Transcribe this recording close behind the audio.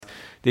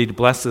that you'd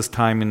bless this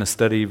time in the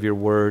study of your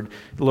word.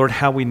 Lord,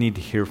 how we need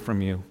to hear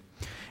from you.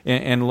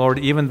 And Lord,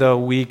 even though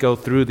we go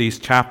through these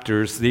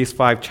chapters, these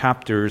 5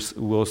 chapters,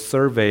 we'll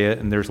survey it,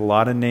 and there's a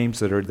lot of names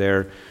that are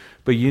there,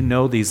 but you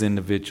know these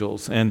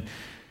individuals. And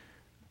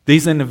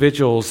these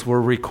individuals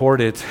were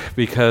recorded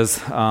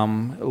because,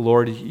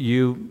 Lord,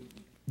 you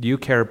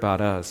care about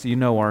us. You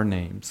know our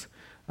names.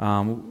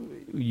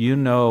 You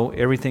know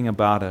everything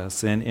about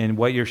us. And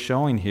what you're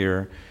showing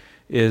here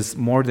is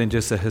more than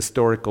just a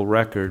historical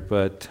record,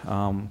 but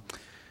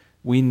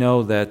we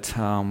know that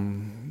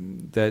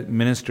that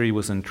ministry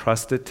was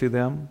entrusted to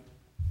them,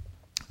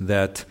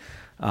 that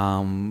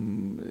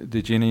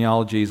the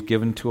genealogy is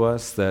given to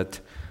us, that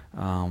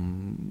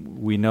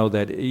we know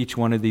that each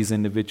one of these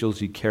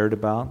individuals you cared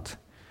about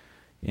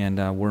and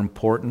were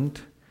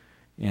important,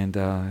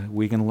 and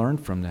we can learn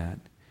from that.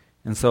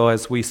 And so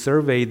as we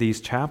survey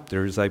these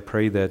chapters, I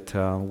pray that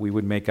we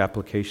would make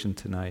application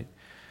tonight,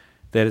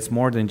 that it's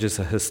more than just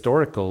a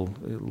historical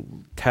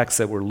text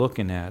that we're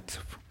looking at,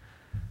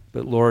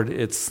 but Lord,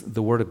 it's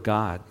the Word of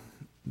God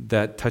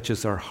that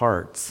touches our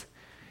hearts.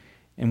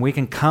 And we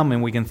can come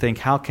and we can think,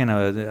 how can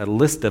a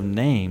list of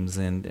names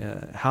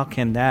and how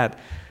can that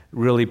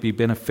really be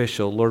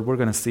beneficial? Lord, we're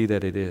going to see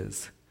that it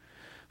is.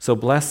 So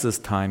bless this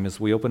time as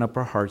we open up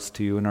our hearts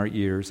to you and our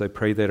ears. I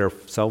pray that our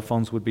cell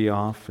phones would be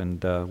off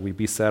and we'd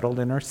be settled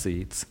in our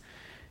seats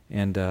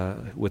and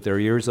with our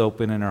ears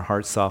open and our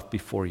hearts soft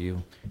before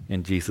you.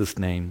 In Jesus'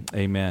 name,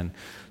 amen.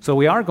 So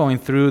we are going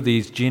through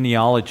these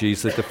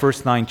genealogies that the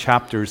first 9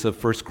 chapters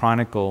of 1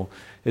 Chronicle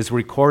is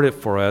recorded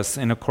for us.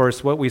 And of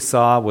course, what we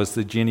saw was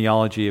the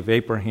genealogy of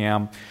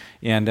Abraham.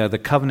 And the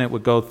covenant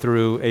would go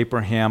through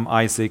Abraham,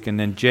 Isaac, and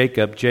then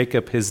Jacob.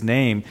 Jacob, his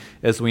name,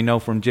 as we know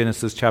from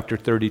Genesis chapter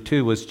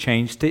 32, was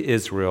changed to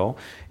Israel.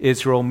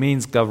 Israel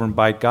means governed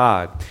by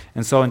God.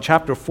 And so in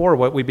chapter 4,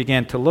 what we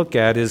began to look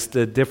at is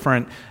the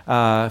different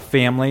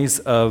families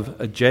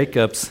of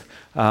Jacob's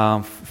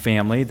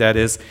family, that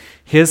is,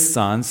 his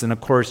sons. And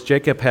of course,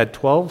 Jacob had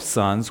 12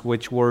 sons,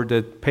 which were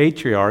the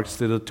patriarchs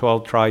to the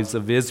 12 tribes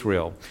of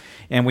Israel.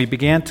 And we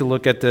began to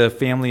look at the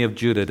family of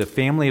Judah. The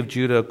family of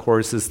Judah, of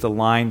course, is the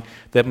line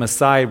that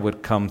Messiah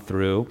would come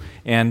through,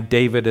 and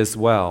David as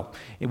well.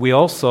 We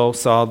also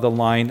saw the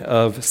line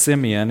of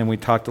Simeon, and we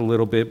talked a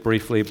little bit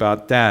briefly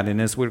about that. And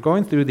as we're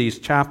going through these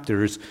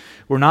chapters,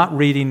 we're not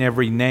reading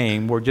every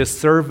name. We're just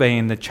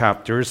surveying the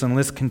chapters, and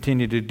let's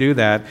continue to do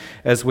that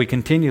as we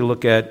continue to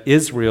look at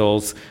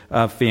Israel's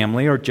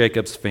family, or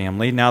Jacob's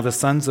family. Now the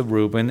sons of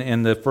Reuben,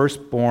 and the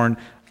firstborn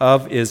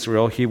of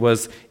Israel. He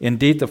was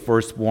indeed the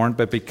firstborn,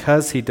 but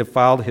because he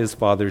defiled his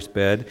father's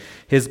bed,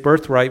 his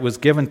birthright was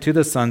given to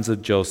the sons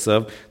of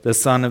Joseph, the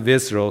son of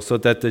Israel, so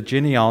that the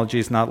genealogy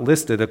is not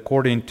listed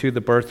according to the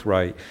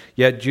birthright.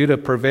 Yet Judah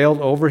prevailed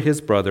over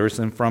his brothers,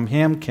 and from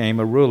him came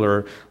a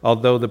ruler,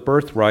 although the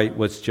birthright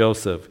was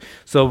Joseph.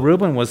 So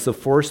Reuben was the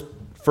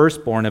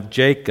firstborn of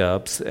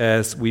Jacob's,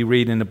 as we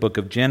read in the book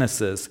of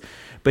Genesis.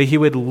 But he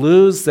would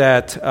lose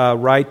that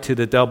right to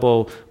the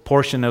double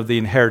portion of the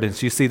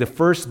inheritance. You see, the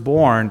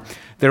firstborn,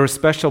 there were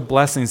special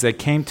blessings that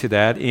came to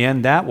that,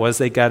 and that was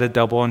they got a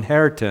double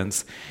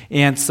inheritance.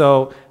 And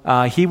so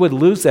he would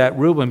lose that,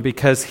 Reuben,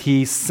 because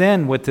he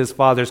sinned with his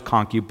father's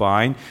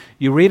concubine.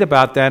 You read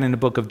about that in the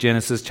book of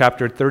Genesis,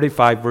 chapter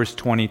 35, verse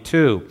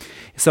 22.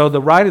 So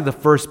the right of the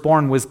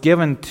firstborn was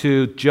given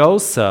to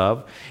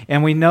Joseph,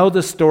 and we know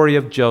the story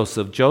of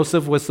Joseph.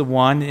 Joseph was the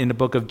one in the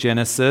book of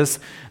Genesis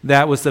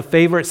that was the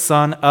favorite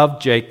son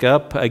of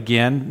Jacob,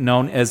 again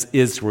known as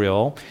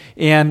Israel,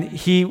 and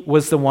he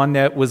was the one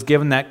that was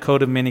given that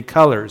coat of many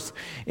colors.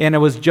 And it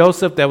was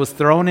Joseph that was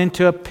thrown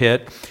into a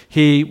pit.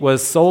 He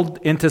was sold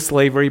into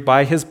slavery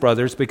by his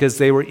brothers because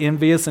they were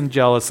envious and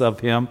jealous of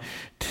him,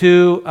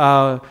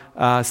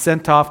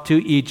 sent off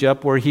to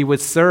Egypt, where he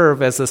would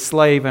serve as a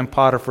slave in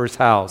Potiphar's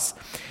house.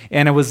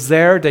 And it was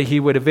there that he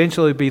would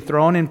eventually be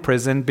thrown in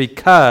prison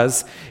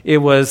because it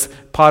was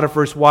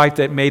Potiphar's wife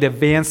that made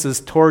advances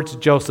towards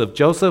Joseph.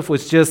 Joseph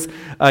was just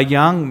a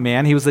young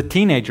man. He was a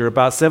teenager,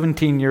 about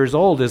 17 years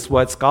old is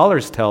what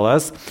scholars tell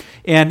us.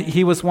 And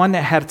he was one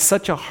that had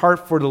such a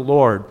heart for the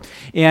Lord.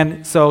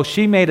 And so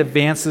she made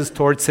advances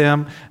towards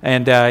him,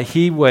 and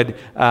he would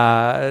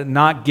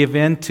not give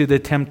in to the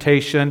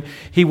temptation.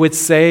 He would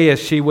say, as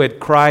she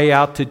would cry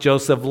out to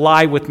Joseph,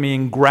 "Lie with me,"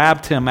 and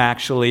grabbed him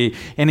actually.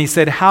 And he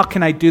said, "How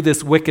can I do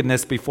this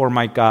wickedness before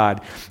my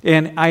God?"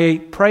 And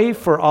I pray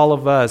for all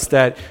of us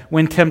that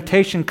when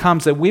temptation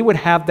comes, that we would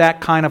have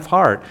that kind of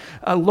heart.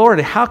 Lord,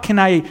 how can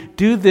I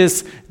do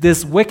this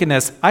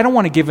wickedness? I don't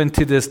want to give in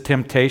to this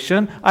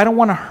temptation. I don't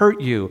want to hurt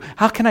you.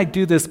 How can I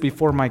do this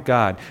before my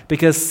God?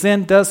 Because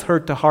sin does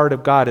hurt the heart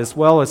of God as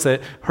well as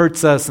it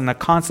hurts us and the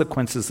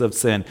consequences of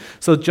sin.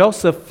 So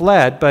Joseph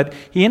fled, but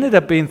he ended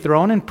up being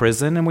thrown in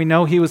prison, and we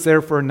know he was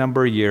there for a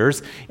number of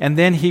years. And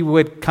then he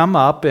would come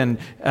up and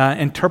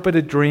interpret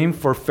a dream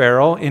for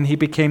Pharaoh, and he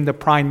became the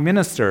prime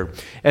minister.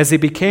 As he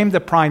became the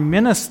prime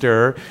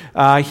minister,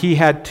 he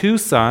had 2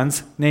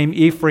 sons named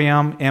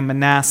Ephraim and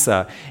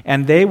Manasseh,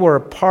 and they were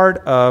a part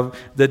of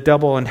the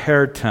double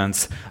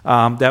inheritance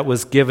that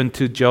was given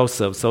to Joseph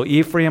Joseph. So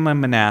Ephraim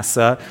and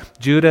Manasseh,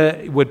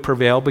 Judah would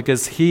prevail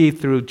because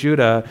through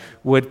Judah,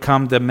 would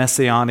come the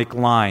messianic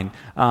line.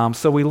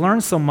 So we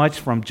learn so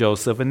much from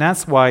Joseph, and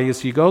that's why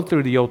as you go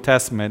through the Old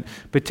Testament,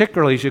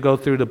 particularly as you go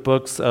through the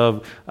books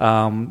of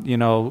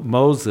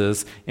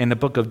Moses and the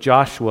book of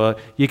Joshua,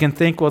 you can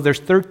think, well, there's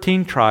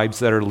 13 tribes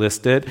that are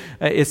listed.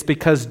 It's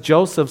because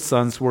Joseph's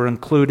sons were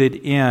included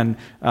in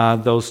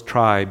those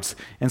tribes.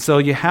 And so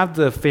you have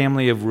the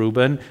family of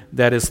Reuben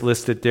that is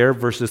listed there,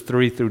 verses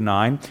 3 through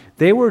 9.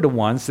 They were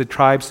the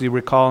tribes you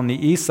recall on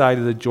the east side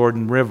of the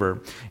Jordan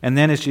River. And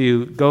then as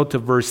you go to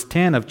verse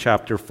 10 of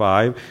chapter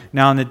 5,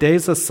 now in the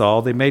days of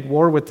Saul, they made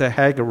war with the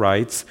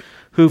Hagarites,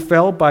 who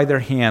fell by their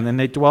hand, and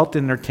they dwelt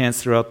in their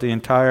tents throughout the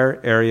entire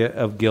area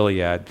of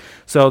Gilead.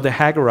 So the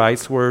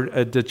Hagarites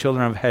were the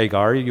children of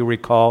Hagar. You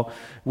recall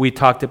we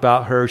talked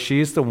about her.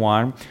 She's the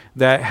one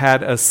that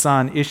had a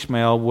son,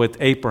 Ishmael, with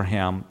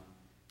Abraham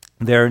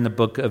there in the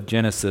book of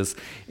Genesis.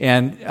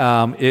 And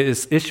it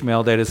is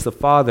Ishmael that is the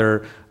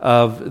father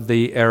of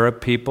the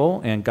Arab people,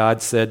 and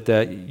God said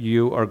that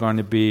you are going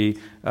to be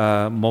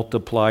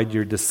multiplied,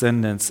 your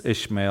descendants,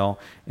 Ishmael,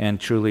 and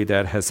truly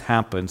that has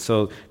happened.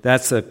 So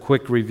that's a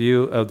quick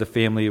review of the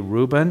family of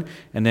Reuben.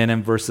 And then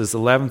in verses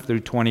 11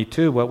 through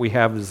 22, what we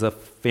have is a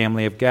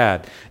family of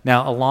Gad.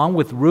 Now, along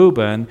with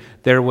Reuben,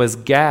 there was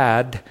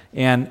Gad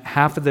and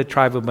half of the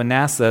tribe of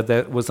Manasseh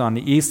that was on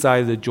the east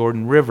side of the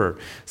Jordan River.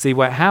 See,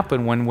 what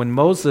happened when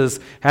Moses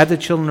had the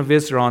children of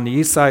Israel on the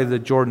east side of the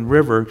Jordan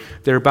River,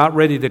 they're about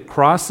ready to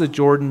cross the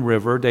Jordan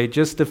River. They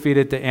just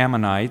defeated the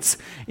Ammonites,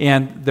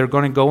 and they're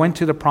going to go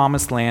into the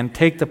promised land,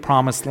 take the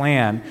promised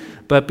land.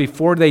 But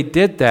before they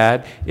did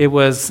that, it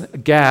was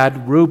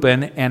Gad,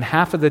 Reuben, and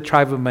half of the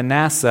tribe of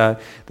Manasseh.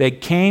 They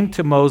came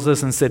to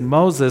Moses and said,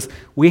 Moses,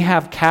 we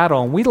have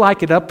cattle, and we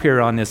like it up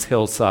here on this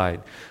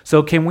hillside.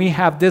 So can we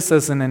have this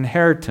as an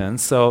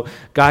inheritance? So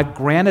God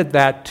granted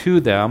that to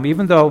them.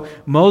 Even though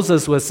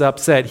Moses was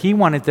upset, he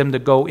wanted them to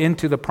go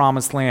into the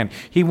promised land.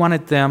 He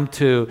wanted them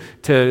to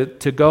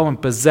go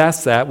and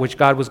possess that, which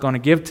God was going to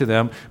give to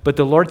them. But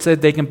the Lord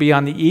said they can be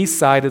on the east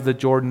side of the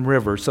Jordan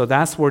River. So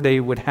that's where they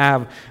would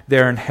have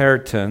their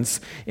inheritance.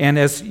 And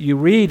as you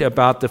read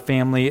about the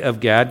family of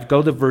Gad,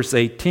 go to verse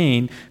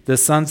 18, the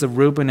sons of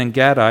Reuben and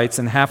Gadites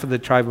and half of the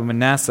tribe of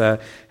Manasseh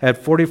had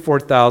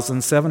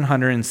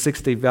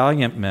 44,760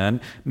 valiant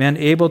men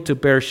able to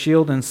bear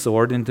shield and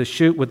sword and to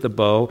shoot with the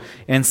bow,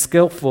 and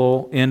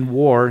skillful in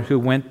war who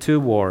went to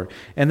war.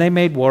 And they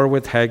made war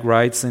with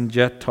Hagrites and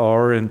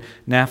Jetar and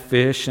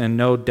Naphish and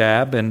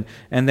Nodab,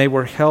 and they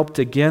were helped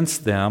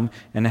against them,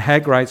 and the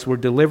Hagrites were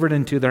delivered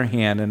into their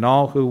hand, and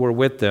all who were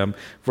with them,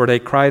 for they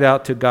cried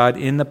out to God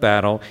in the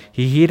battle.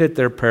 He heeded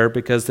their prayer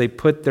because they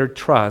put their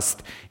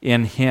trust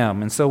in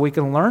him. And so we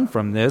can learn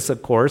from this,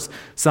 of course,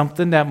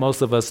 something that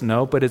most of us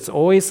know, but it's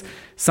always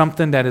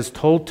something that is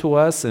told to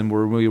us and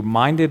we're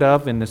reminded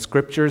of in the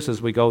scriptures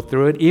as we go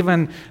through it.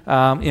 Even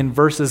in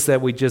verses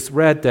that we just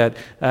read, that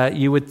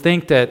you would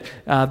think that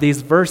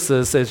these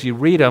verses, as you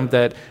read them,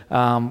 that,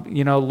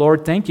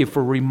 Lord, thank you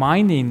for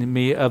reminding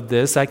me of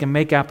this. I can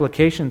make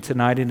application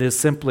tonight. It is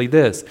simply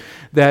this,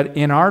 that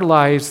in our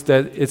lives,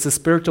 that it's a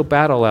spiritual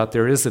battle out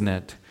there, isn't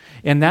it?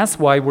 And that's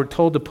why we're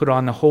told to put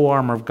on the whole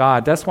armor of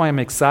God. That's why I'm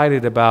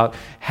excited about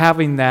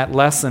having that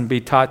lesson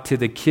be taught to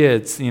the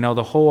kids,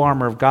 the whole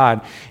armor of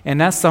God. And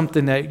that's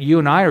something that you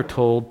and I are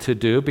told to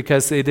do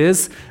because it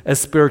is a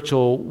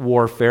spiritual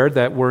warfare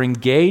that we're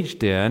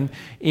engaged in.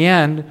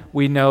 And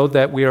we know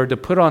that we are to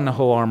put on the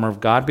whole armor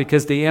of God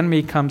because the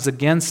enemy comes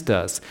against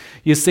us.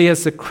 You see,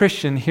 as a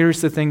Christian,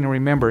 here's the thing to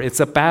remember. It's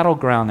a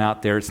battleground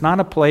out there. It's not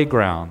a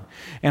playground.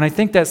 And I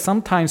think that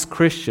sometimes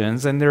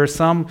Christians, and there are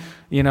some,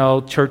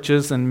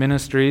 churches and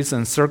ministries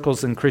and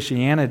circles in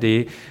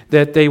Christianity,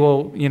 that they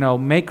will,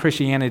 make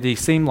Christianity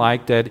seem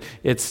like that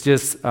it's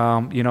just,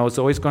 it's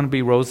always going to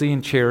be rosy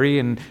and cherry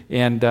and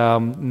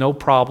no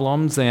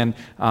problems and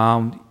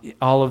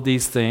all of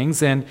these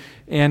things.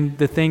 And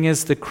the thing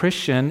is, the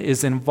Christian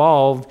is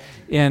involved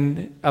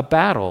in a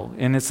battle,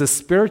 and it's a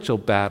spiritual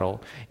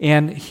battle.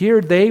 And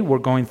here they were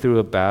going through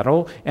a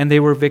battle, and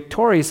they were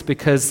victorious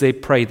because they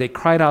prayed. They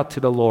cried out to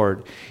the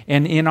Lord.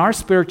 And in our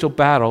spiritual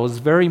battle, it's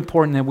very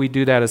important that we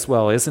do that as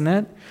well, isn't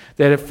it?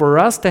 That for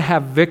us to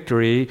have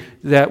victory,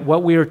 that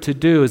what we are to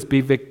do is be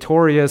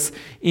victorious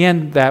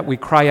in that we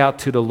cry out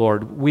to the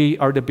Lord. We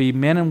are to be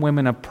men and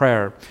women of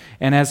prayer.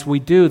 And as we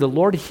do, the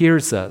Lord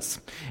hears us.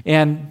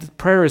 And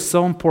prayer is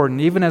so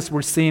important, even as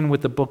we're seeing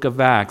with the book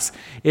of Acts.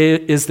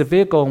 It is the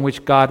vehicle in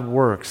which God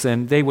works.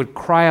 And they would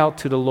cry out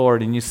to the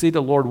Lord. And you see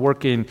the Lord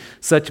working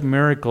such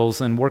miracles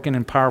and working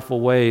in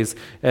powerful ways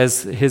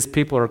as his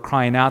people are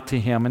crying out to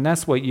him. And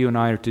that's what you and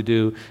I are to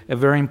do, a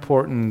very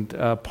important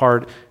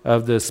part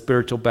of the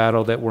spiritual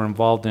battle that we're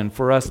involved in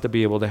for us to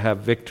be able to have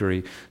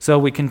victory. So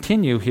we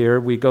continue here.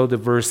 We go to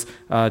verse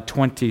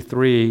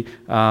 23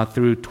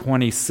 through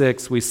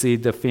 26. We see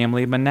the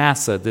family of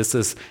Manasseh. This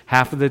is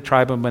half of the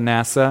tribe of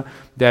Manasseh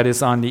that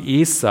is on the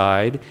east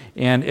side.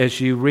 And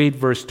as you read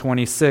verse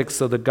 26,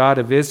 so the God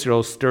of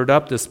Israel stirred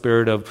up the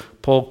spirit of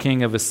Pul,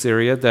 king of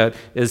Assyria, that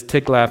is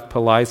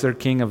Tiglath-Pileser,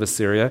 king of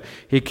Assyria.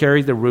 He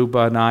carried the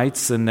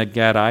Reubenites and the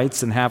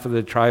Gadites and half of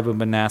the tribe of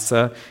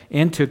Manasseh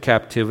into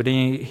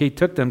captivity. He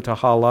took them to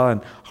Hala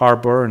and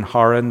Harbor and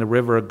Haran, the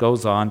river of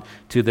Gozan,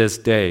 to this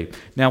day.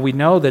 Now we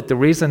know that the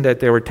reason that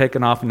they were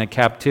taken off into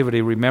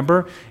captivity,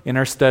 remember in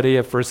our study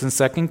of 1st and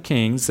 2nd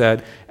Kings,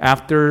 that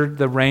after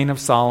the reign of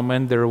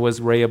Solomon, there was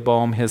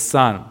Rehoboam, his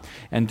son.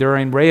 And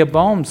during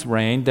Rehoboam's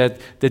reign, that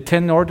the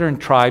 10 northern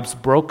tribes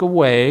broke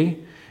away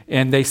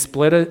and they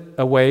split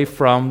away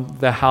from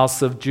the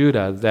house of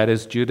Judah. That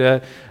is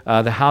Judah,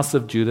 the house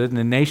of Judah, and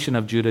the nation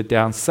of Judah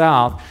down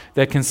south,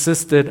 that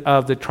consisted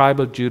of the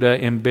tribe of Judah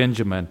and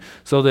Benjamin.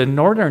 So the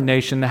northern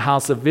nation, the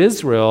house of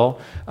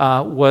Israel,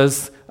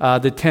 was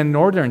the 10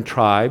 northern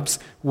tribes,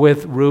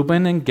 with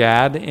Reuben and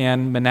Gad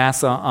and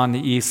Manasseh on the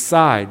east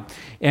side.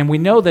 And we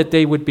know that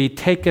they would be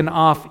taken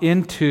off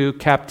into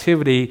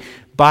captivity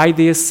by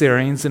the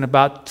Assyrians in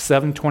about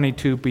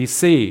 722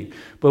 BC.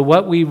 But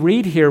what we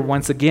read here,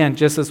 once again,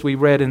 just as we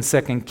read in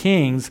 2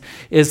 Kings,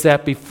 is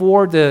that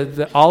before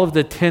all of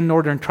the 10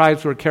 northern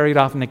tribes were carried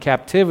off into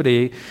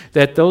captivity,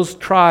 that those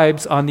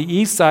tribes on the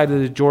east side of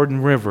the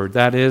Jordan River,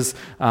 that is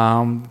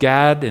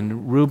Gad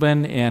and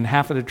Reuben and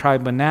half of the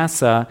tribe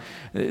Manasseh,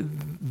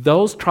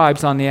 those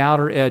tribes on the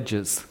outer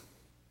edges.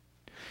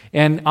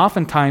 And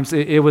oftentimes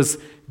it was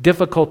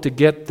difficult to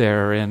get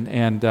there,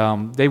 and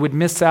they would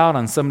miss out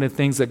on some of the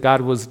things that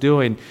God was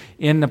doing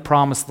in the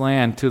promised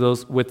land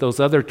with those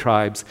other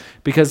tribes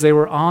because they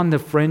were on the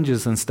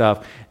fringes and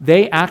stuff.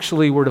 They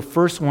actually were the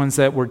first ones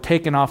that were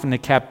taken off into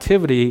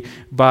captivity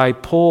by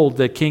Pul,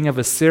 the king of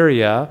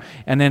Assyria,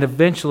 and then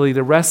eventually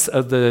the rest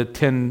of the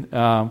 10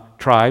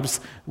 tribes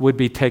would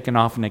be taken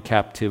off into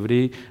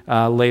captivity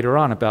later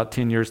on, about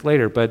 10 years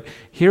later. But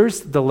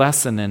here's the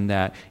lesson in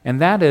that,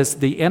 and that is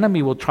the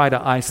enemy will try to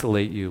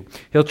isolate you.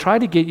 He'll try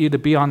to get you to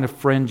be on the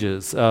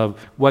fringes of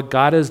what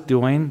God is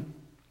doing.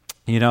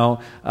 He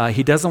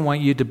doesn't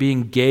want you to be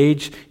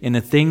engaged in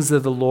the things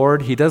of the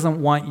Lord. He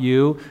doesn't want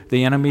you,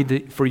 the enemy,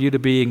 for you to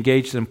be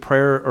engaged in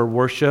prayer or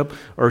worship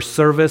or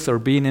service or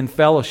being in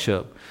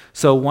fellowship.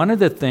 So one of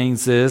the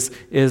things is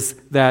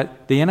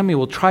that the enemy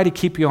will try to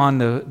keep you on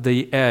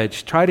the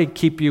edge, try to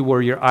keep you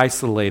where you're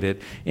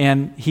isolated.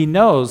 And he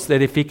knows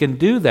that if he can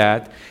do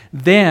that,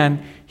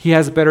 then he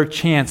has a better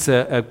chance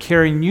of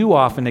carrying you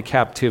off into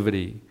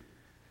captivity.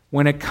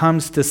 When it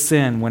comes to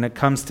sin, when it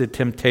comes to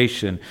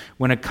temptation,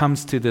 when it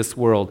comes to this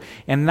world.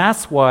 And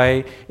that's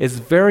why it's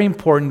very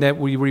important that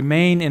we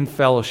remain in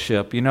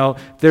fellowship.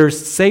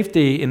 There's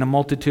safety in a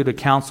multitude of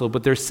counsel,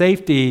 but there's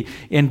safety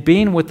in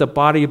being with the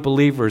body of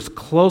believers,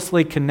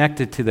 closely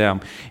connected to them.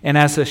 And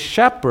as a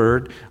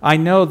shepherd, I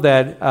know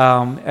that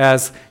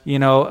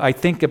I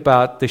think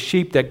about the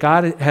sheep that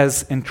God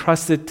has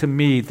entrusted to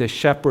me, the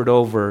shepherd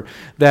over,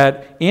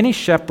 that any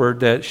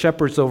shepherd that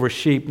shepherds over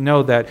sheep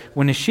know that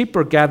when the sheep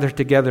are gathered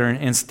together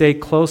and stay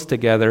close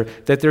together,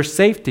 that there's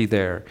safety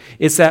there.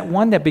 It's that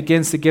one that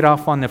begins to get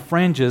off on the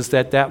fringes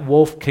that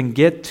wolf can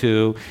get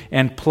to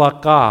and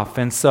pluck off.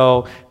 And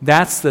so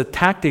that's the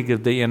tactic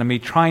of the enemy,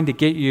 trying to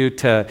get you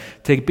to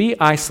be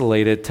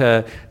isolated,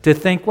 to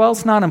think, well,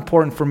 it's not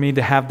important for me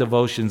to have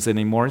devotions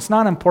anymore. It's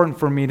not important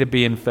for me to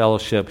be in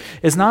fellowship.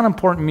 It's not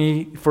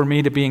important for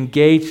me to be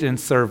engaged in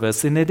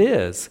service. And it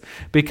is,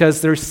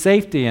 because there's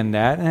safety in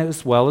that,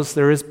 as well as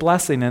there is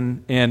blessing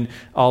in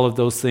all of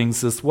those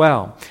things as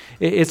well.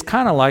 It's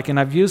kind of like, and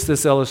I've used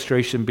this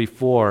illustration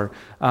before,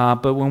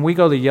 but when we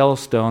go to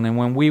Yellowstone and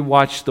when we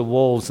watch the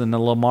wolves in the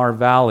Lamar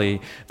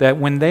Valley, that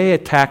when they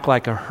attack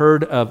like a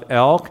herd of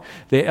elk,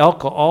 the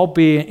elk will all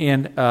be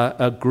in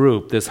a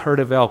group, this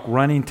herd of elk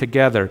running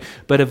together,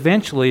 but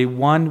eventually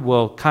one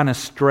will kind of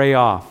stray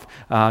off.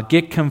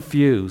 Get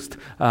confused,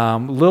 a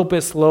little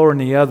bit slower than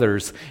the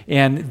others,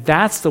 and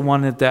that's the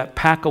one that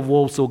pack of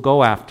wolves will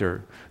go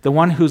after. The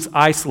one who's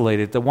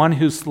isolated, the one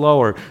who's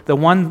slower, the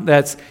one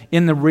that's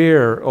in the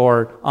rear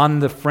or on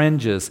the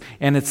fringes.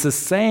 And it's the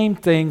same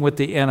thing with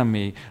the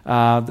enemy,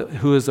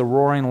 who is a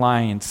roaring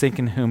lion,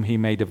 seeking whom he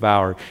may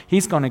devour.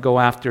 He's going to go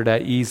after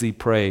that easy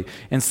prey.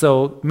 And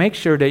so make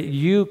sure that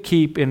you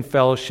keep in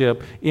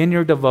fellowship, in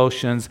your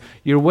devotions.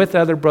 You're with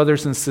other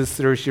brothers and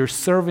sisters. You're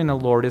serving the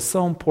Lord. It's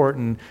so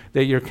important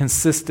that you're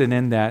consistent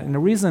in that. And the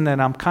reason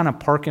that I'm kind of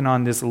parking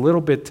on this a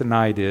little bit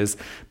tonight is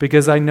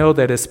because I know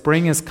that as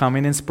spring is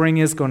coming, and spring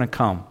is going to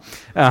come.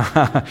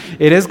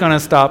 It is going to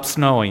stop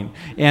snowing,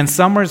 and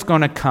summer is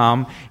going to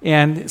come,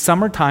 and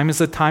summertime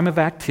is a time of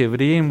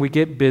activity, and we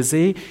get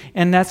busy,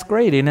 and that's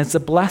great, and it's a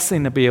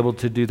blessing to be able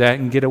to do that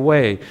and get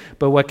away.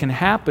 But what can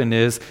happen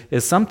is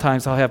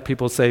sometimes I'll have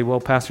people say, well,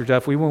 Pastor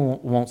Jeff, we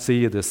won't see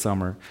you this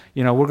summer.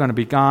 We're going to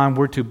be gone.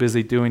 We're too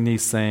busy doing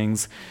these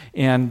things,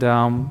 and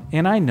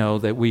I know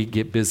that we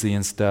get busy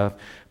and stuff.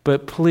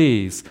 But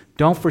please,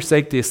 don't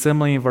forsake the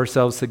assembling of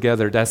ourselves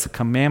together. That's the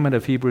commandment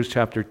of Hebrews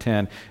chapter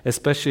 10,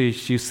 especially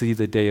as you see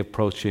the day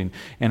approaching.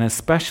 And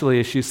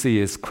especially as you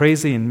see, as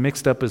crazy and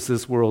mixed up as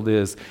this world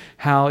is,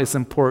 how it's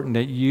important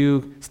that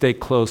you stay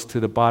close to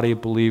the body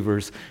of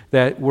believers,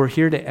 that we're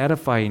here to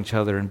edify each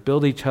other and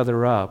build each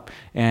other up,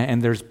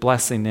 and there's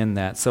blessing in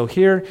that. So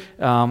here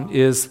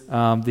is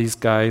these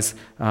guys,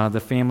 the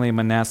family of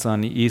Manasseh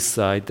on the east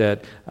side,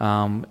 that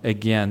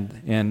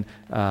again, in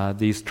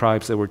these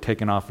tribes that were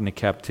taken off into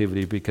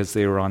captivity because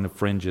they were on the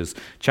fringes.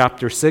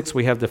 Chapter 6,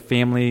 we have the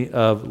family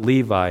of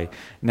Levi.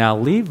 Now,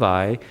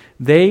 Levi,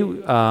 they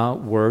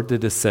were the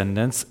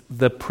descendants,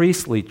 the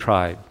priestly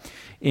tribe.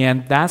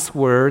 And that's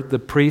where the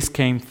priests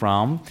came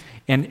from.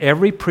 And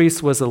every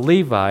priest was a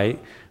Levite,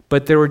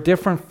 but there were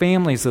different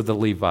families of the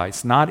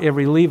Levites. Not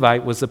every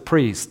Levite was a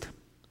priest.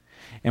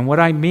 And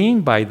what I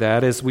mean by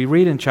that is we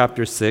read in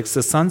chapter 6,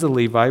 the sons of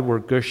Levi were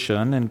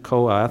Gershon and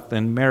Kohath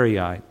and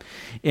Merari.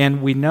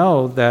 And we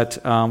know that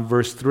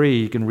verse 3,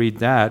 you can read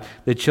that,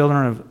 the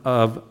children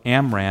of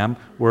Amram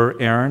were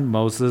Aaron,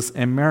 Moses,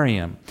 and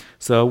Miriam.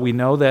 So we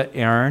know that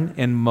Aaron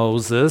and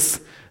Moses,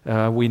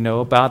 we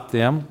know about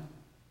them.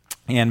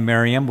 And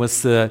Miriam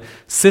was the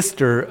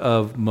sister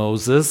of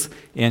Moses,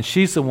 and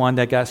she's the one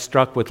that got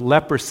struck with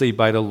leprosy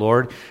by the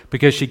Lord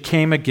because she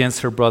came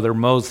against her brother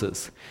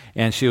Moses.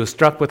 And she was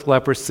struck with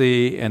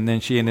leprosy, and then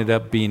she ended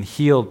up being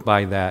healed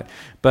by that.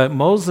 But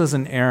Moses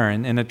and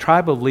Aaron, in the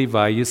tribe of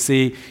Levi, you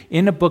see,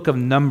 in the book of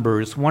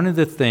Numbers, one of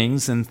the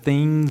things and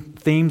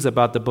themes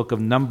about the book of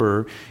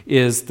Numbers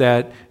is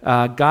that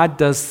God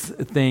does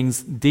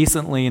things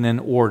decently and in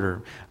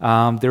order.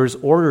 There's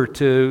order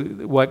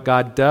to what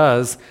God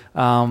does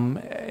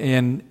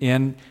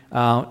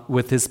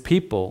with his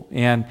people.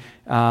 And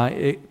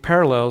it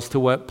parallels to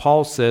what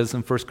Paul says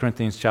in 1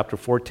 Corinthians chapter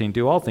 14,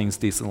 do all things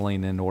decently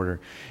and in order.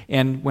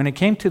 And when it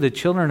came to the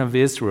children of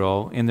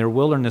Israel in their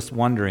wilderness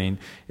wandering,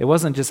 it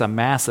wasn't just a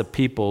mass of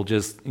people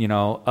just,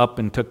 up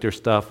and took their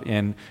stuff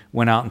and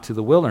went out into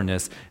the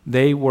wilderness.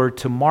 They were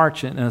to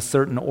march in a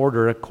certain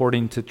order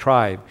according to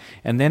tribe.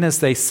 And then as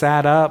they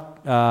sat up,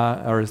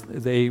 or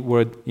they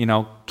would,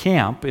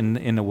 camp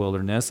in the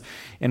wilderness.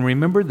 And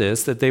remember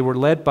this, that they were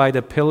led by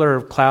the pillar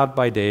of cloud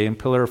by day and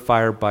pillar of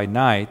fire by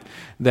night,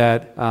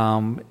 that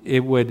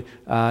it would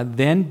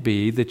then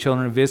be the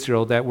children of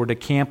Israel that were to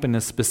camp in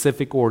a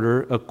specific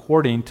order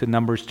according to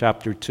Numbers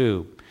chapter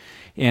 2.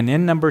 And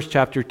in Numbers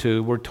chapter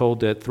 2, we're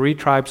told that 3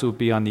 tribes would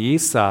be on the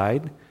east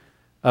side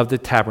of the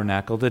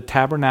tabernacle. The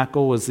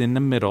tabernacle was in the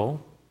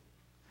middle.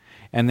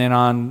 And then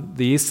on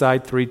the east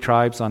side, 3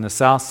 tribes. On the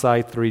south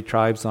side, 3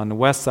 tribes. On the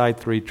west side,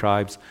 3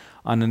 tribes.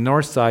 On the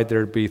north side, there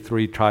would be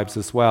 3 tribes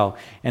as well.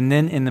 And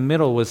then in the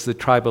middle was the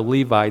tribe of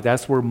Levi.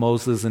 That's where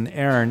Moses and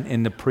Aaron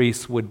and the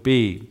priests would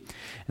be.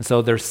 And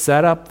so they're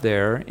set up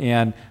there,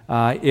 and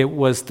it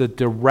was the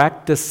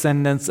direct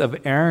descendants of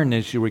Aaron,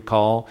 as you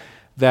recall,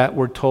 that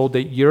were told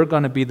that you're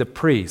going to be the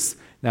priests.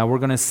 Now, we're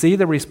going to see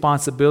the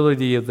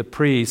responsibility of the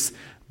priests,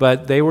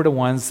 but they were the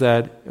ones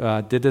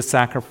that did the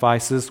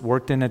sacrifices,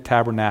 worked in the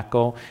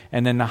tabernacle,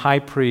 and then the high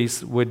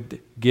priest would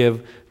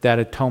give that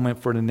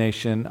atonement for the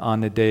nation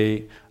on the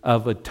Day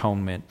of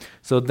Atonement.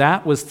 So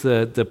that was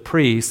the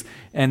priests.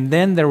 And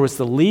then there was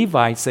the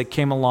Levites that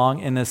came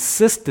along and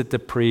assisted the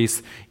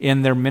priests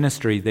in their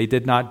ministry. They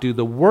did not do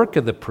the work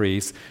of the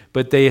priests,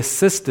 but they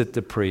assisted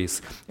the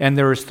priests. And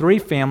there was 3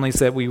 families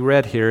that we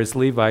read here as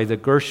Levi, the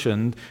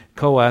Gershon,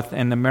 Kohath,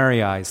 and the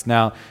Merarites.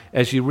 Now,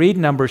 as you read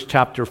Numbers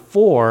chapter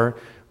 4,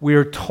 we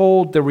are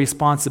told the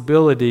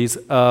responsibilities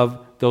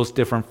of those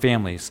different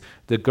families.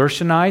 The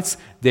Gershonites,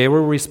 they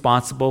were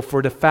responsible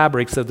for the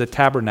fabrics of the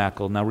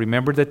tabernacle. Now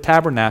remember, the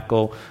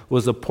tabernacle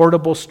was a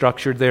portable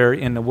structure there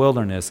in the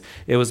wilderness.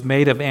 It was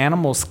made of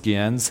animal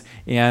skins,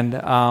 and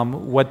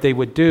what they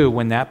would do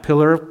when that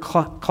pillar of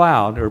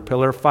cloud or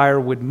pillar of fire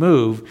would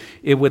move,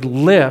 it would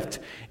lift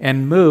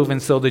and move,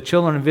 and so the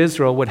children of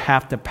Israel would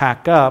have to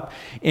pack up,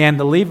 and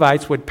the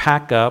Levites would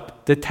pack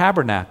up the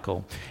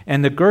tabernacle.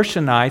 And the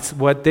Gershonites,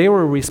 what they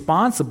were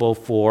responsible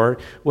for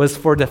was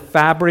for the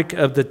fabric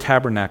of the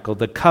tabernacle,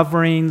 the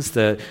coverings,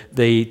 the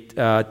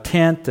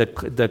tent,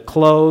 the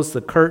clothes,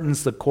 the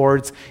curtains, the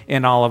cords,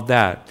 and all of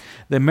that.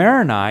 The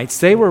Maronites,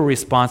 they were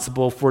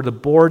responsible for the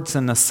boards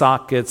and the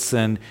sockets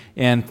and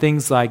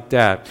things like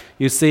that.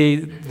 You see,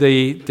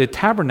 the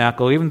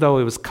tabernacle, even though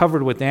it was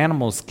covered with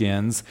animal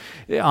skins,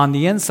 on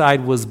the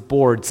inside was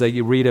boards that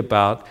you read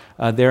about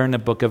there in the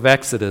book of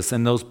Exodus.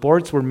 And those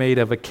boards were made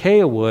of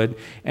acacia wood,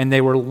 and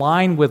they were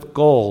lined with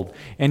gold.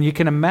 And you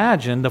can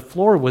imagine the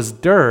floor was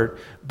dirt,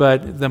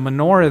 but the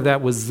menorah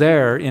that was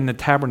there in the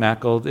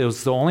tabernacle, it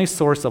was the only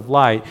source of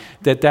light,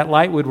 that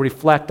light would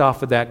reflect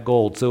off of that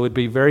gold. So it would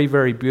be very,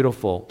 very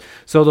beautiful.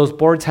 So those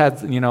boards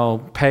had,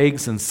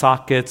 pegs and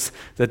sockets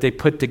that they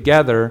put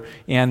together,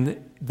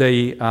 and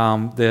the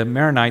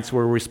Maronites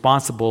were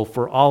responsible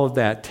for all of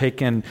that,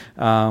 taking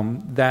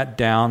that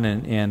down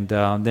and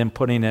then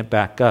putting it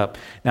back up.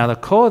 Now the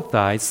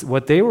Kohathites,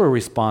 what they were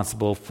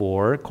responsible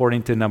for,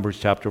 according to Numbers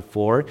chapter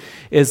 4,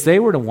 is they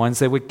were the ones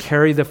that would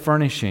carry the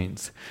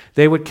furnishings.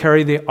 They would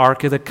carry the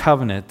Ark of the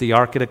Covenant. The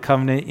Ark of the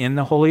Covenant in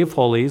the Holy of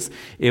Holies.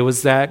 It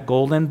was that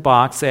golden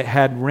box that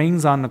had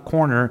rings on the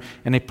corner,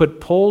 and they put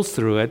poles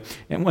through it.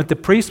 And what the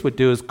priest would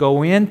do is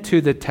go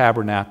into the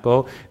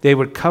tabernacle. They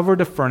would cover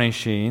the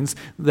furnishings.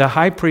 The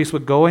high priest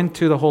would go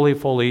into the Holy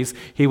of Holies.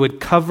 He would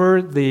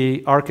cover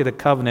the Ark of the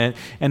Covenant,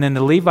 and then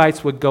the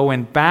Levites would go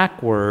in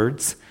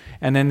backwards,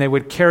 and then they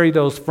would carry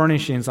those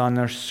furnishings on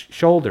their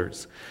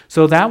shoulders.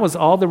 So that was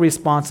all the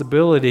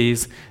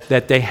responsibilities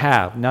that they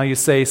have. Now you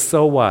say,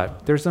 so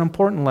what? There's an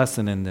important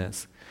lesson in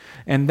this.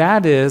 And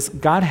that is,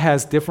 God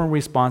has different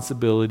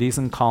responsibilities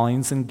and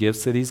callings and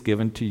gifts that He's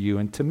given to you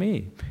and to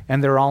me.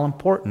 And they're all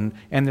important,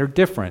 and they're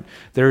different.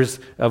 There's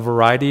a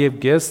variety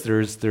of gifts.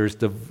 There's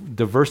the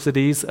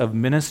diversities of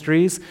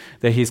ministries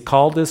that He's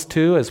called us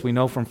to, as we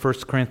know from 1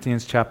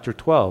 Corinthians chapter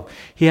 12.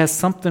 He has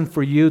something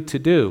for you to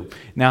do.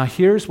 Now,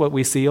 here's what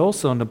we see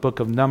also in the book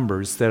of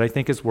Numbers that I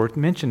think is worth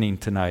mentioning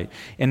tonight.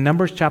 In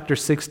Numbers chapter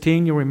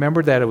 16, you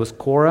remember that it was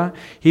Korah.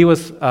 He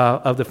was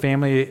of the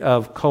family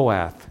of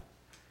Kohath.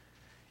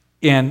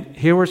 And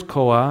here was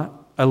Korah,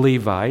 a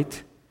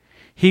Levite.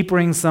 He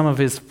brings some of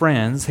his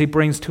friends. He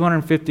brings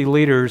 250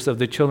 leaders of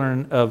the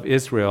children of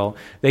Israel.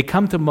 They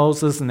come to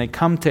Moses and they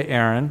come to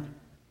Aaron.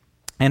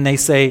 And they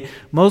say,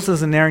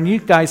 Moses and Aaron, you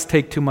guys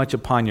take too much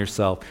upon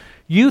yourself.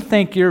 You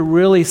think you're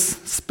really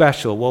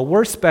special. Well,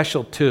 we're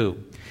special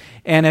too.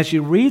 And as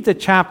you read the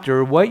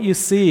chapter, what you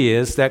see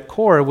is that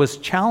Korah was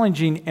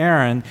challenging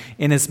Aaron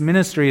in his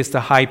ministry as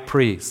the high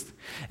priest.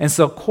 And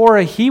so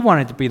Korah, he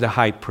wanted to be the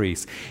high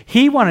priest.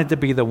 He wanted to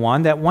be the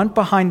one that went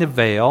behind the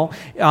veil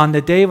on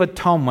the Day of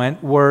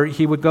Atonement where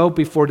he would go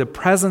before the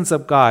presence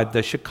of God,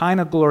 the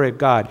Shekinah glory of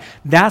God.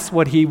 That's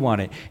what he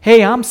wanted.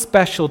 Hey, I'm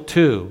special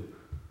too.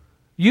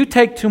 You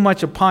take too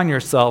much upon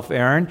yourself,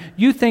 Aaron.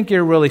 You think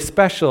you're really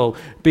special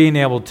being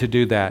able to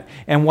do that.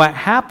 And what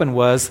happened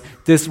was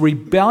this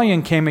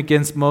rebellion came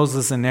against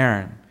Moses and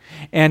Aaron.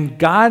 And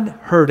God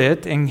heard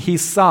it, and He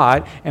saw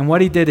it, and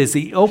what He did is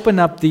He opened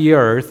up the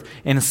earth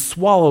and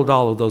swallowed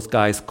all of those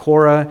guys,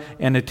 Korah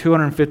and the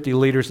 250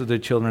 leaders of the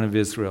children of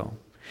Israel.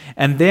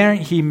 And then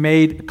He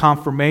made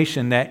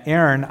confirmation that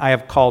Aaron, I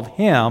have called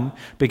him,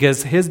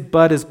 because his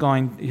rod is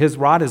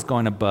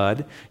going to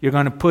bud. You're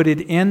going to put it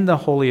in the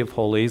Holy of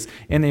Holies,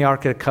 in the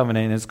Ark of the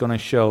Covenant, and it's going to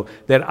show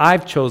that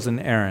I've chosen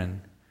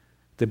Aaron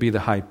to be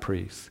the high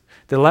priest.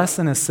 The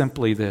lesson is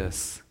simply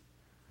this.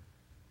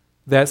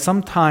 That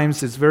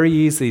sometimes it's very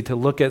easy to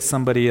look at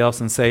somebody else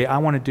and say, I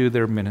want to do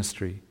their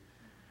ministry.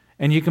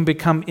 And you can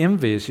become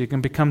envious. You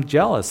can become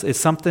jealous. It's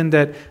something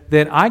that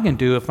I can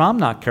do if I'm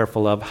not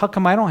careful of. How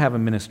come I don't have a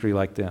ministry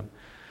like them?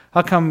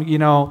 How come,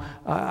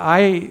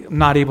 I'm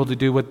not able to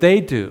do what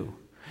they do?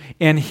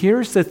 And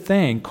here's the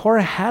thing.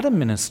 Korah had a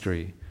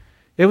ministry.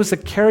 It was to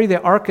carry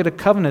the Ark of the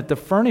Covenant, the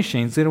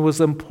furnishings, and it was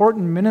an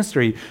important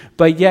ministry.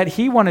 But yet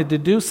he wanted to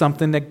do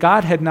something that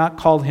God had not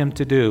called him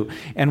to do.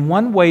 And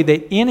one way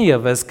that any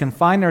of us can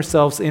find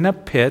ourselves in a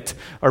pit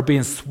or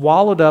being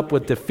swallowed up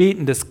with defeat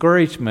and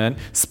discouragement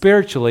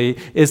spiritually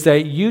is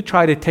that you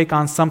try to take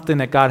on something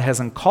that God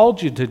hasn't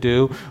called you to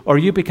do, or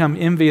you become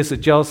envious or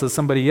jealous of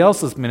somebody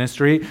else's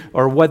ministry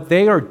or what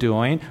they are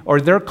doing or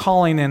their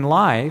calling in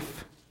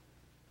life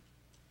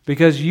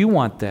because you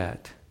want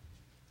that.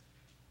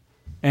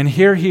 And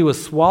here he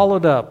was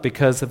swallowed up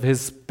because of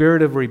his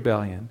spirit of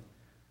rebellion.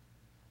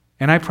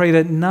 And I pray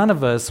that none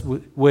of us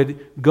would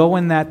go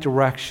in that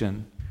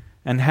direction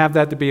and have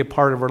that to be a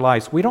part of our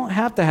lives. We don't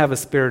have to have a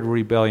spirit of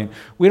rebellion.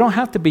 We don't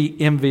have to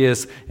be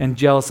envious and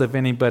jealous of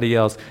anybody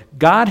else.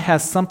 God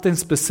has something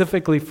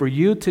specifically for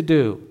you to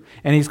do.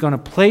 And He's going to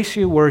place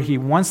you where He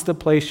wants to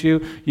place you.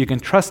 You can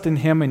trust in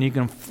Him and you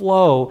can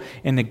flow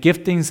in the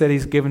giftings that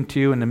He's given to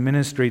you and the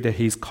ministry that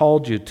He's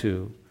called you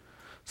to.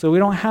 So we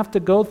don't have to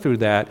go through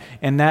that,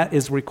 and that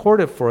is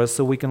recorded for us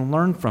so we can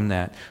learn from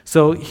that.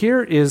 So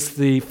here is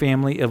the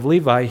family of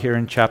Levi here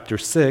in chapter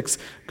 6.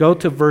 Go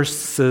to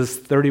verses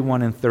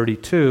 31 and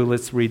 32.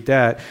 Let's read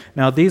that.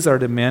 Now these are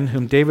the men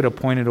whom David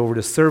appointed over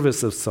the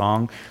service of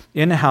song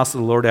in the house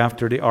of the Lord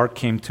after the ark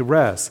came to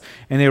rest.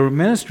 And they were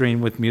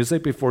ministering with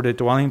music before the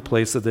dwelling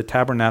place of the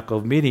tabernacle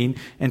of meeting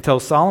until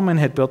Solomon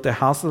had built the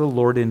house of the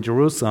Lord in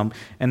Jerusalem,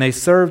 and they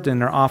served in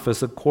their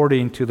office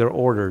according to their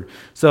order.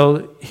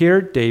 So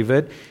here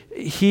David,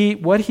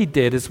 what he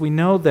did is, we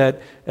know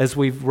that, as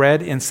we've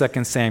read in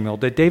 2 Samuel,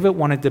 that David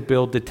wanted to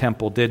build the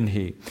temple, didn't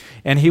he?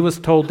 And he was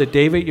told that,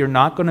 David, you're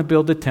not going to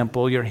build the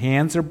temple. Your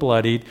hands are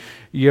bloodied.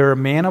 You're a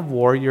man of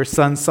war. Your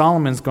son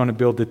Solomon's going to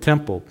build the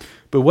temple.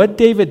 But what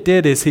David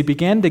did is he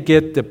began to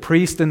get the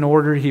priest in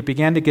order. He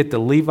began to get the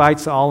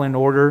Levites all in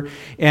order.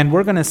 And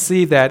we're going to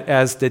see that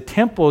as the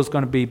temple is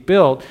going to be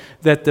built,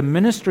 that the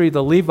ministry of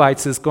the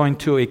Levites is going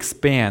to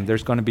expand.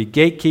 There's going to be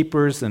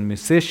gatekeepers and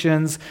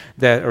musicians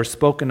that are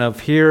spoken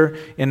of here here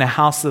in the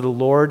house of the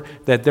Lord,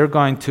 that they're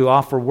going to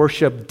offer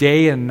worship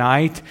day and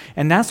night.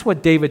 And that's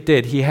what David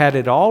did. He had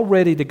it all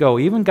ready to go,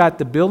 even got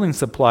the building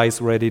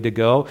supplies ready to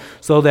go,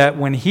 so that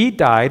when he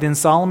died and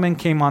Solomon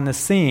came on the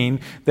scene,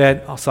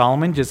 that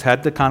Solomon just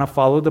had to kind of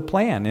follow the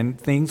plan and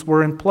things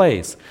were in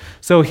place.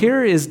 So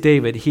here is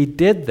David. He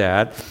did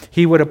that.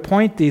 He would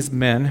appoint these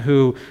men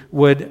who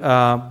would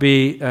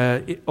be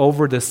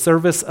over the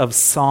service of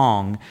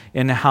song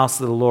in the house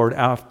of the Lord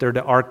after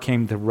the ark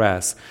came to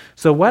rest.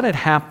 So what had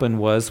happened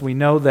was, we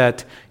know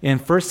that in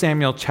 1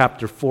 Samuel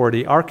chapter 4,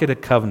 the Ark of the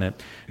Covenant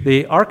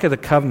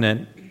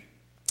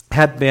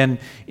had been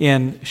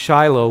in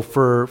Shiloh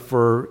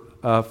for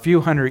a few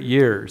hundred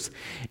years.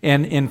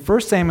 And in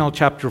 1 Samuel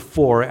chapter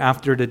 4,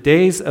 after the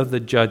days of the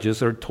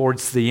judges, or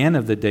towards the end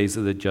of the days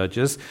of the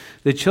judges,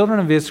 the children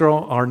of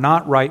Israel are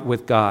not right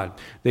with God.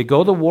 They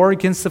go to war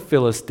against the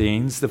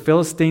Philistines. The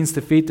Philistines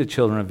defeat the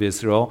children of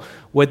Israel.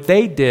 What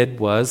they did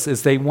was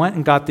they went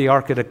and got the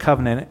Ark of the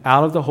Covenant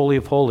out of the Holy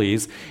of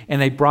Holies,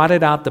 and they brought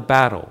it out to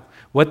battle.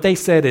 What they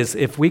said is,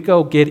 if we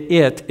go get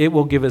it, it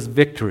will give us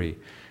victory.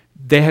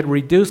 They had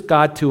reduced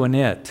God to an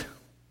it.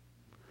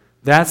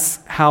 That's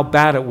how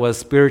bad it was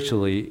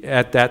spiritually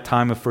at that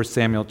time of 1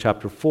 Samuel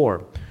chapter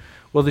 4.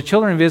 Well, the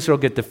children of Israel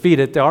get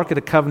defeated. The Ark of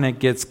the Covenant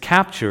gets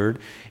captured.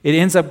 It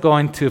ends up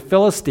going to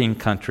Philistine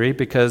country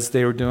because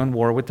they were doing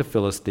war with the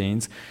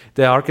Philistines.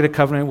 The Ark of the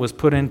Covenant was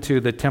put into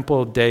the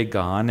temple of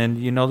Dagon, and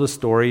you know the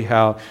story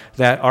how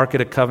that Ark of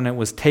the Covenant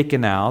was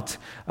taken out,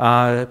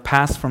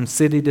 passed from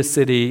city to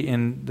city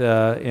in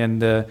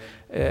the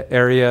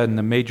area in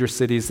the major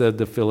cities of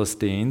the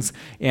Philistines,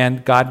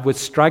 and God would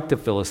strike the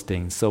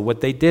Philistines. So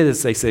what they did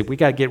is they said, we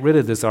got to get rid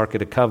of this Ark of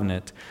the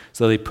Covenant.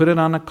 So they put it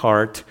on a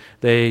cart,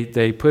 they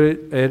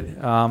put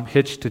it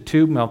hitched to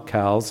 2 milk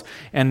cows,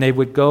 and they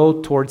would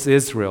go towards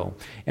Israel.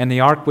 And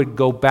the ark would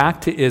go back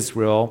to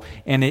Israel,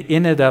 and it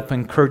ended up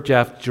in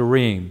Kirjath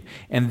Jearim.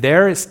 And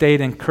there it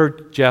stayed in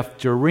Kirjath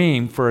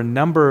Jearim for a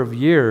number of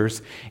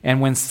years.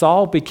 And when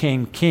Saul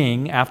became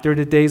king, after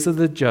the days of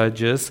the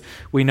judges,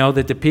 we know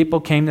that the people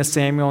came to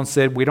Samuel and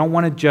said, we don't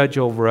want a judge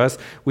over us.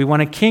 We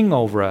want a king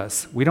over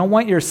us. We don't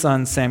want your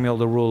son Samuel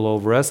to rule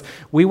over us.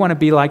 We want to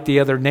be like the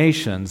other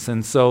nations.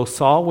 And so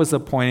Saul was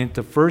appointed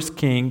the first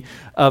king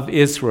of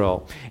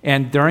Israel.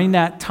 And during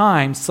that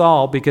time,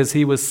 Saul, because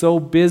he was so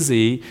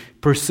busy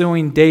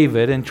pursuing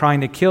David and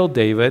trying to kill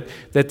David,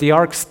 that the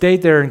ark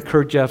stayed there in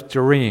Kirjath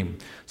Jearim.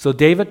 So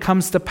David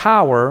comes to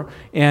power,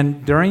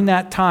 and during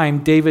that time,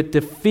 David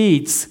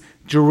defeats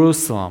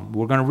Jerusalem.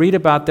 We're going to read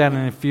about that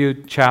in a few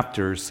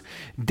chapters.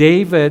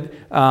 David,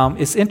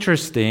 it's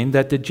interesting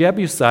that the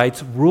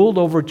Jebusites ruled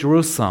over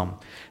Jerusalem,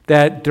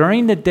 that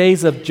during the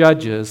days of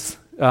Judges,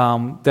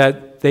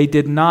 that they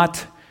did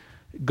not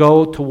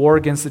go to war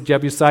against the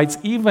Jebusites.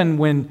 Even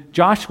when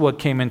Joshua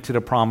came into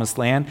the promised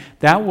land,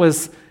 that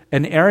was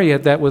an area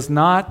that was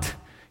not,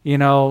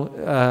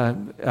 that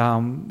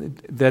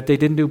they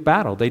didn't do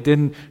battle. They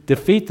didn't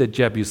defeat the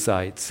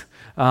Jebusites.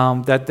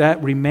 That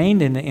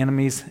remained in the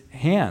enemy's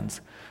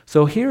hands.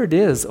 So here it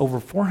is, over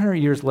 400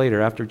 years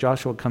later, after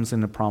Joshua comes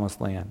into the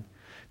promised land,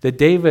 that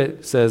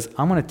David says,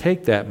 I'm going to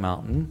take that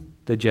mountain,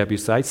 the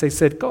Jebusites. They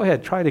said, go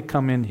ahead, try to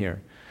come in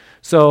here.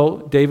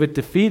 So David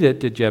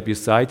defeated the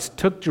Jebusites,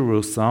 took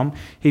Jerusalem.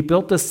 He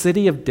built the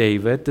city of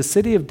David. The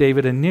city of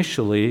David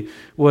initially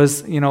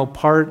was,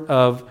 part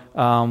of,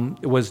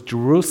 was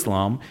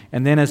Jerusalem.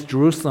 And then as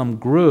Jerusalem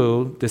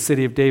grew, the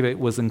city of David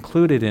was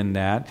included in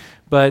that.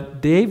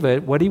 But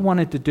David, what he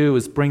wanted to do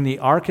is bring the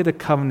Ark of the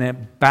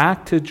Covenant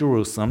back to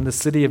Jerusalem, the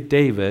city of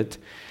David,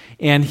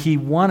 and he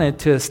wanted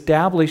to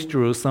establish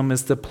Jerusalem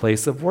as the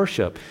place of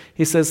worship.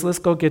 He says, let's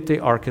go get the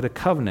Ark of the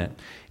Covenant.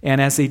 And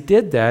as he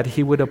did that,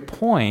 he would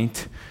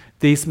appoint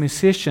these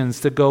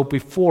musicians to go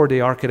before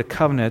the Ark of the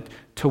Covenant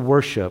to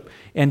worship.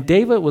 And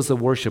David was a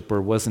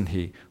worshiper, wasn't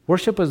he?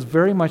 Worship was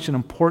very much an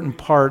important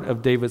part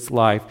of David's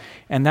life,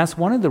 and that's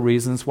one of the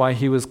reasons why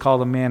he was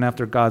called a man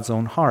after God's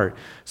own heart.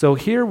 So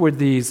here were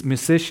these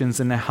musicians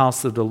in the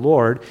house of the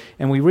Lord,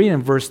 and we read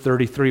in verse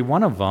 33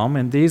 one of them,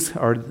 and these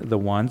are the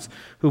ones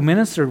who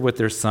ministered with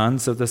their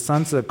sons. Of the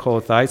sons of the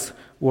Kohathites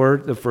were,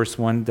 the first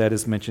one that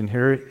is mentioned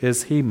here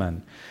is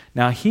Heman.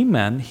 Now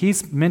Heman,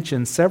 he's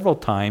mentioned several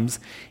times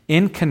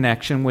in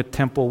connection with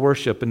temple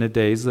worship in the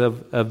days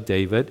of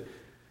David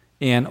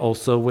and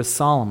also with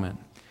Solomon.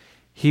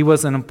 He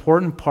was an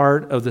important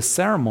part of the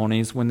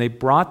ceremonies when they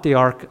brought the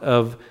Ark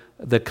of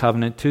the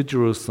Covenant to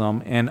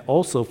Jerusalem, and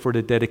also for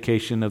the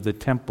dedication of the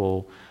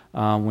temple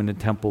when the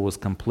temple was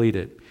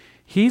completed.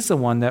 He's the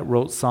one that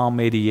wrote Psalm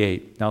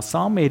 88. Now,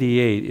 Psalm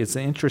 88 is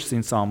an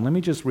interesting psalm. Let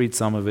me just read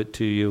some of it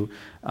to you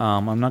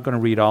I'm not going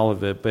to read all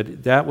of it,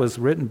 but that was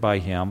written by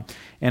him.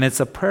 And it's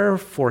a prayer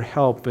for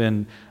help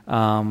in,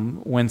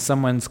 when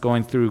someone's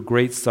going through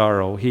great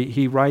sorrow.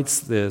 He writes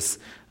this.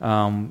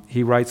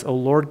 He writes, "O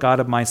Lord God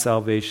of my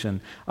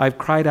salvation, I've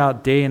cried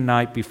out day and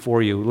night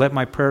before you. Let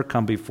my prayer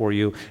come before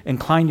you.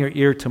 Incline your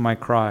ear to my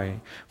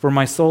cry. For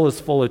my soul is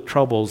full of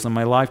troubles, and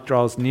my life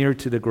draws near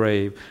to the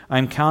grave. I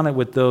am counted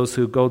with those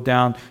who go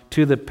down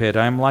to the pit.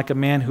 I am like a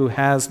man who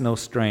has no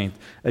strength,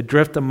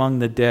 adrift among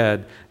the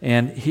dead."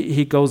 And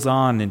he goes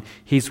on, and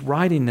he's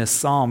writing this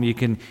psalm. You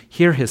can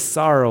hear his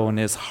sorrow and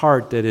his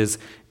heart that is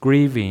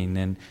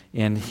grieving,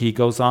 and he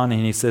goes on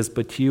and he says,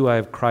 "But to you I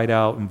have cried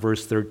out," in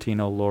verse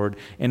 13, "O Lord,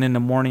 and in the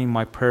morning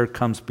my prayer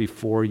comes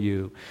before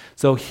you."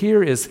 So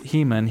here is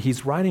Heman.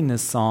 He's writing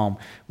this psalm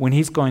when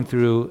he's going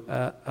through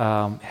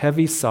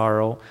heavy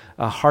sorrow,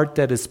 a heart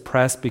that is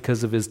pressed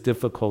because of his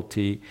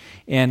difficulty.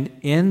 And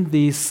in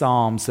these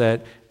psalms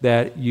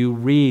that you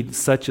read,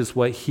 such as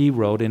what he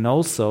wrote, and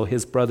also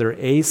his brother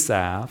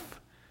Asaph,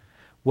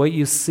 what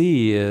you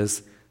see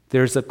is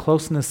there's a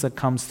closeness that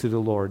comes to the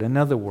Lord. In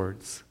other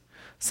words,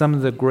 some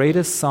of the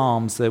greatest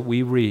psalms that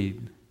we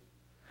read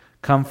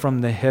come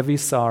from the heavy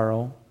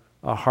sorrow,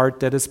 a heart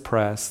that is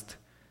pressed,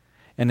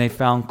 and they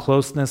found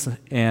closeness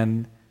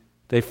and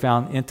they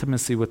found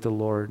intimacy with the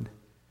Lord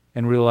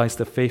and realized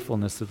the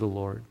faithfulness of the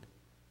Lord.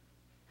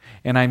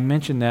 And I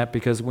mention that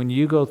because when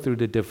you go through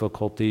the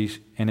difficulties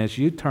and as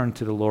you turn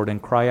to the Lord and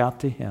cry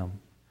out to Him,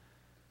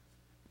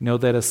 know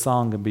that a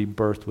song can be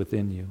birthed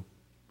within you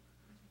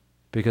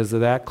because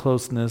of that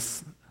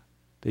closeness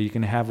that you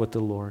can have with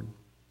the Lord.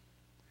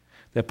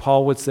 That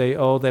Paul would say,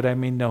 "Oh, that I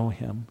may know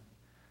Him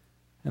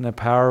and the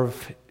power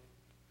of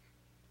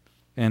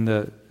and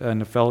the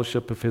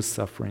fellowship of His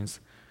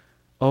sufferings.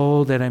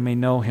 Oh, that I may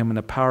know Him and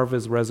the power of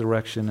His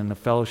resurrection and the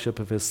fellowship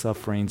of His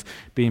sufferings,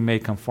 being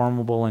made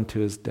conformable unto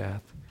His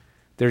death."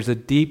 There's a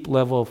deep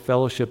level of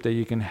fellowship that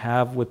you can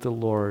have with the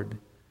Lord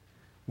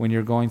when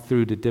you're going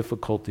through the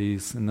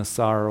difficulties and the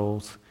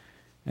sorrows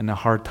and the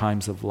hard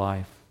times of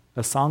life.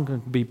 A song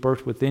can be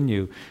birthed within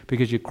you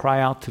because you cry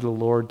out to the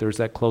Lord. There's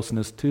that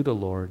closeness to the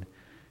Lord.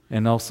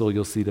 And also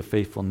you'll see the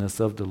faithfulness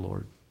of the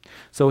Lord.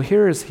 So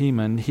here is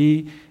Heman.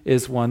 He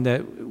is one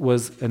that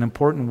was an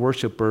important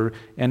worshiper.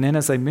 And then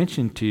as I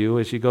mentioned to you,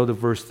 as you go to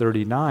verse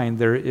 39,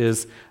 there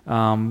is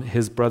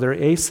his brother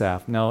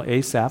Asaph. Now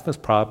Asaph is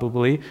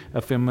probably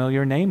a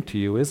familiar name to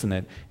you, isn't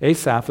it?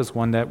 Asaph is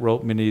one that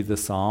wrote many of the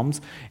Psalms.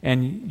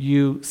 And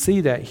you see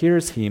that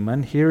here's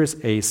Heman,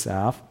 here's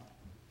Asaph.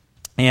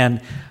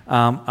 And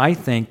I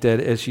think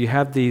that as you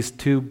have these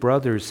two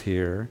brothers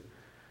here,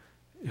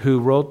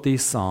 who wrote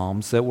these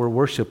psalms that were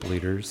worship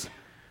leaders,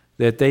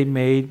 that they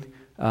made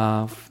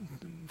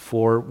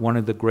for one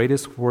of the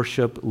greatest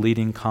worship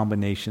leading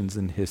combinations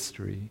in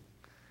history.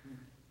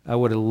 I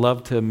would have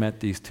loved to have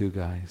met these two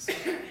guys.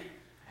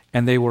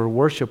 And they were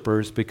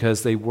worshipers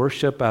because they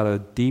worship out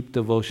of deep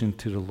devotion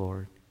to the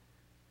Lord.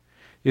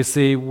 You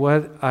see,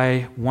 what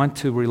I want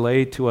to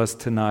relay to us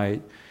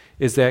tonight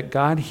is that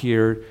God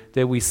here,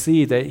 that we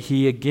see that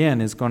He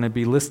again is going to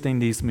be listing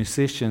these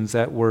musicians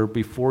that were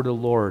before the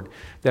Lord,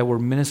 that were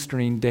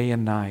ministering day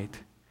and night.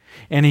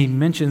 And He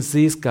mentions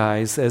these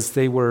guys as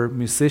they were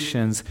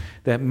musicians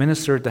that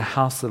ministered the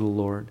house of the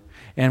Lord.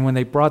 And when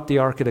they brought the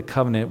Ark of the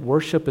Covenant,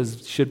 worship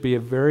should be a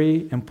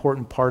very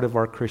important part of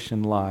our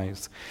Christian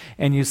lives.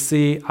 And you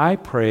see, I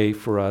pray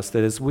for us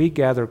that as we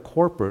gather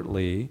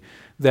corporately,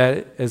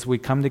 that as we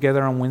come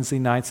together on Wednesday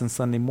nights and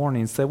Sunday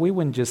mornings, that we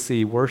wouldn't just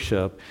see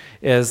worship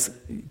as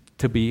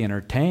to be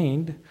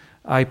entertained.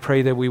 I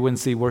pray that we wouldn't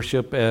see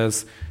worship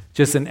as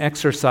just an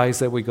exercise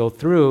that we go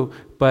through,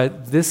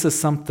 but this is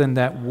something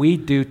that we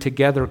do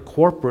together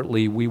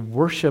corporately. We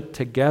worship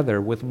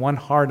together with one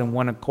heart and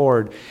one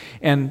accord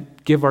and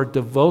give our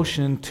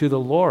devotion to the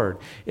Lord.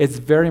 It's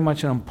very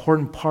much an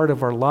important part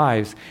of our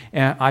lives.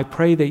 And I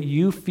pray that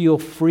you feel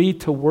free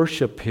to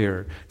worship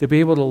here, to be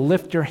able to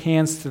lift your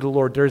hands to the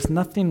Lord. There's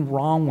nothing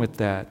wrong with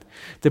that.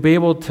 To be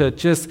able to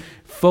just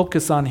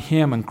focus on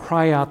Him and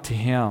cry out to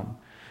Him.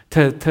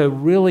 To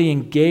really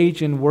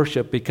engage in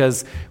worship,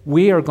 because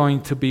we are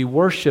going to be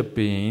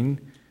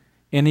worshiping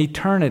in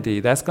eternity.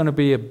 That's going to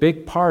be a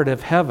big part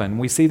of heaven.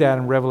 We see that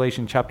in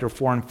Revelation chapter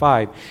 4 and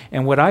 5.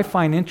 And what I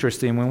find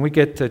interesting when we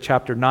get to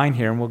chapter 9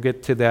 here, and we'll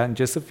get to that in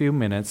just a few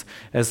minutes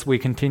as we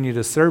continue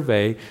to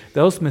survey,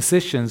 those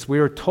musicians, we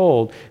are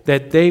told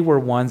that they were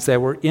ones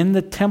that were in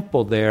the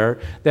temple there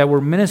that were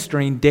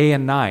ministering day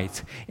and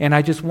night. And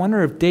I just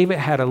wonder if David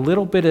had a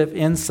little bit of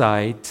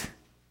insight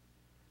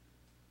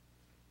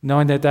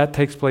knowing that that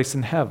takes place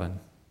in heaven.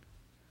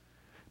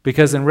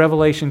 Because in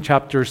Revelation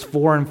chapters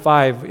 4 and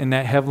 5, in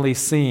that heavenly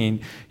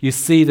scene, you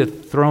see the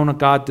throne of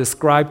God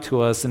described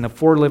to us and the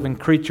 4 living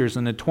creatures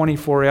and the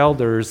 24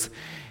 elders,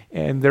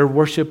 and they're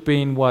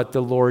worshiping what?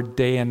 The Lord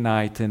day and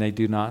night, and they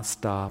do not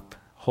stop.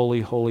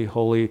 Holy, holy,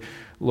 holy,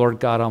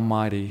 Lord God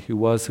Almighty, who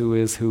was, who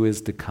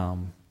is to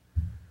come.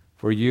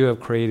 For you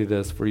have created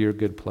us for your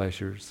good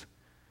pleasures.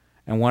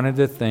 And one of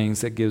the things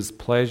that gives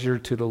pleasure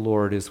to the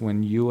Lord is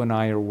when you and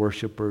I are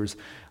worshipers.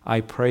 I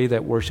pray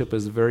that worship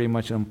is very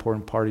much an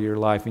important part of your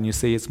life. And you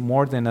see, it's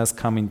more than us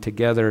coming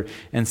together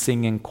and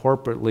singing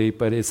corporately,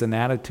 but it's an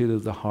attitude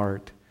of the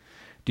heart.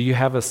 Do you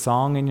have a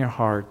song in your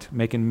heart,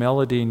 making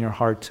melody in your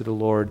heart to the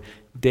Lord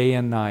day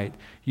and night?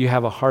 You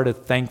have a heart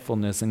of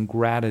thankfulness and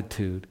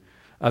gratitude,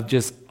 of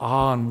just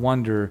awe and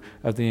wonder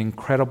of the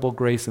incredible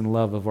grace and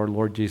love of our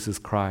Lord Jesus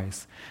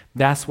Christ.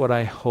 That's what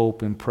I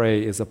hope and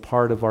pray is a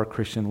part of our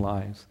Christian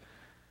lives,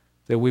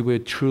 that we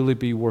would truly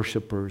be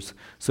worshipers.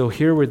 So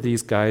here were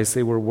these guys,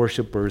 they were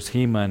worshipers,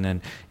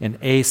 Heman and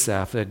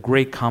Asaph, a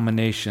great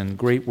combination,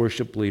 great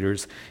worship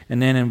leaders.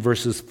 And then in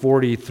verses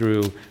 40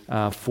 through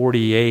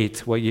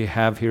 48, what you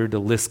have here, the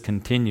list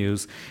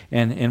continues.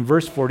 And in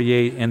verse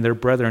 48, and their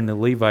brethren, the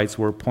Levites,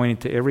 were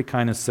appointed to every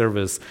kind of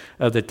service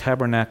of the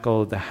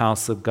tabernacle of the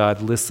house of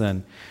God.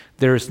 Listen,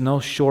 there is no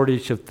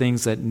shortage of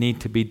things that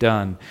need to be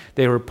done.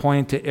 They were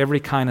appointed to every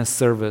kind of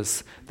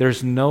service.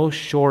 There's no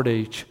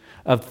shortage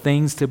of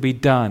things to be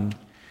done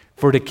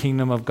for the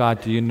kingdom of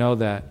God. Do you know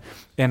that?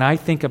 And I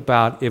think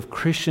about if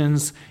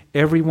Christians,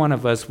 every one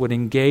of us, would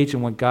engage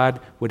in what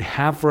God would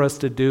have for us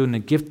to do and the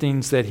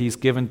giftings that He's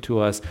given to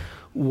us,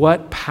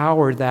 what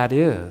power that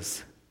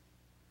is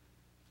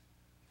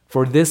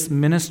for this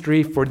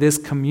ministry, for this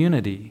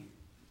community.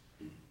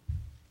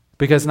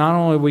 Because not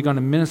only are we going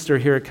to minister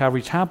here at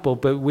Calvary Chapel,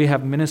 but we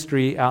have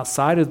ministry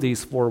outside of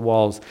these four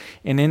walls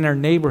and in our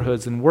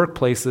neighborhoods and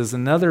workplaces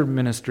and other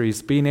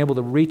ministries, being able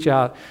to reach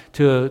out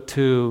to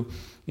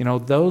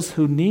those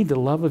who need the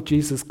love of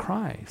Jesus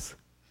Christ.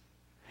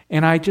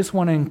 And I just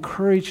want to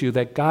encourage you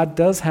that God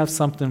does have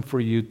something for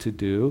you to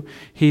do.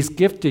 He's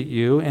gifted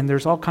you, and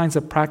there's all kinds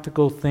of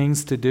practical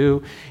things to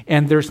do,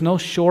 and there's no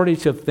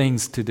shortage of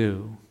things to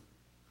do.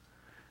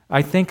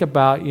 I think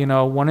about,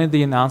 one of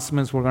the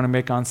announcements we're going to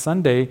make on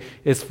Sunday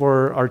is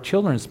for our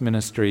children's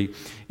ministry.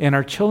 And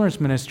our children's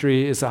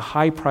ministry is a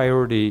high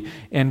priority,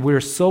 and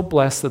we're so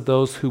blessed that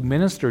those who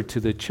minister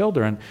to the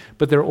children,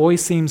 but there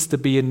always seems to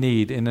be a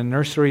need in the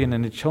nursery and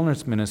in the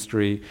children's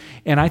ministry.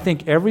 And I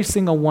think every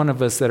single one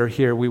of us that are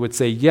here, we would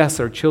say, yes,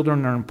 our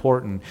children are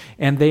important.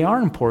 And they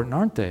are important,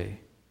 aren't they?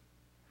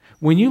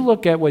 When you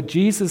look at what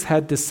Jesus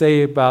had to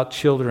say about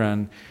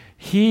children,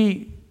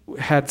 He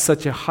had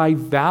such a high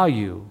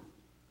value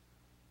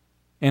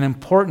and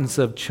importance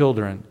of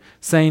children,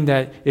 saying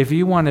that if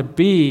you want to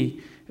be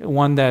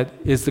one that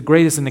is the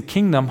greatest in the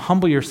kingdom,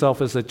 humble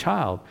yourself as a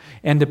child.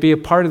 And to be a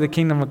part of the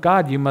kingdom of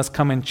God, you must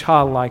come in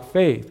childlike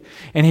faith.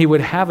 And He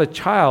would have a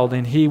child,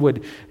 and He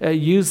would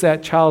use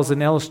that child as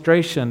an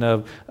illustration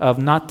of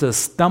not to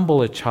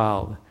stumble a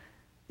child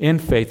in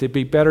faith. It'd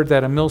be better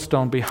that a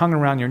millstone be hung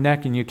around your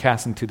neck and you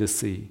cast into the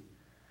sea.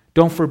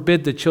 Don't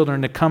forbid the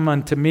children to come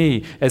unto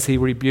me, as He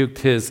rebuked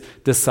His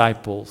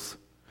disciples.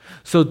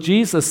 So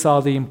Jesus saw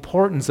the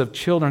importance of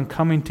children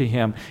coming to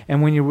Him.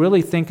 And when you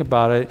really think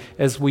about it,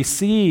 as we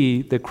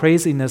see the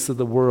craziness of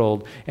the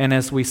world and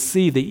as we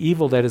see the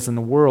evil that is in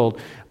the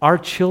world, our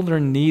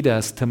children need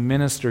us to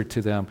minister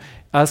to them.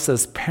 Us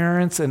as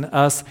parents and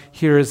us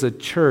here as a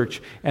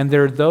church. And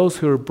there are those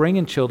who are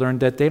bringing children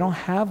that they don't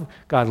have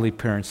godly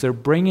parents. They're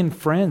bringing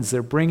friends.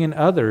 They're bringing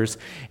others.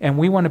 And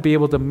we want to be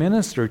able to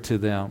minister to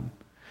them.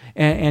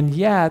 And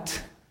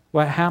yet,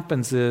 what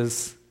happens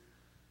is,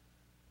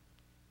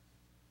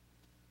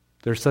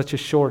 there's such a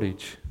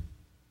shortage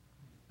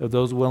of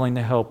those willing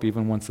to help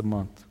even once a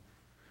month.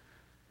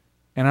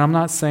 And I'm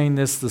not saying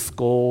this to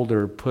scold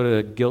or put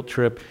a guilt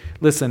trip.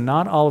 Listen,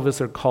 not all of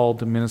us are called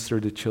to minister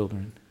to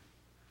children.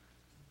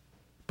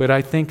 But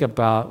I think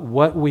about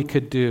what we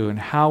could do and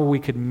how we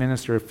could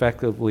minister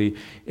effectively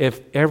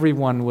if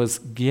everyone was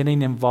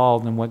getting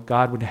involved in what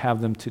God would have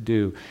them to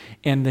do.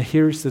 And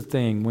here's the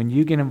thing. When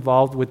you get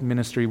involved with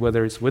ministry,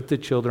 whether it's with the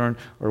children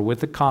or with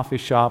the coffee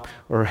shop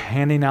or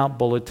handing out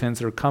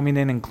bulletins or coming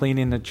in and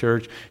cleaning the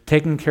church,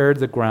 taking care of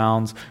the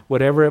grounds,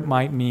 whatever it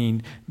might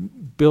mean,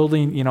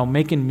 building,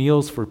 making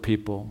meals for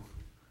people,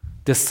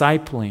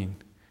 discipling,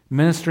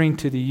 ministering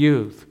to the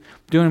youth,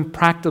 doing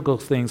practical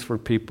things for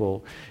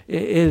people.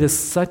 It is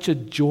such a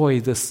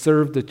joy to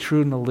serve the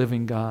true and the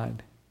living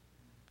God.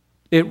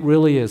 It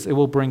really is. It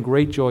will bring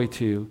great joy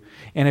to you.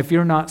 And if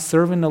you're not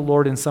serving the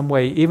Lord in some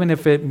way, even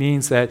if it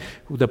means that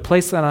the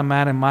place that I'm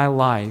at in my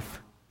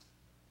life,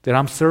 that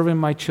I'm serving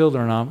my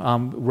children,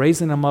 I'm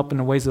raising them up in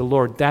the ways of the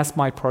Lord, that's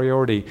my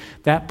priority.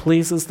 That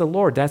pleases the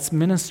Lord. That's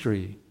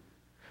ministry.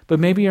 But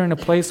maybe you're in a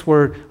place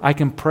where I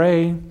can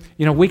pray.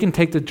 We can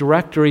take the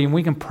directory and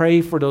we can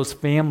pray for those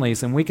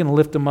families and we can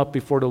lift them up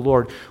before the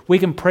Lord. We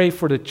can pray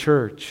for the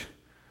church.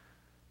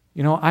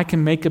 I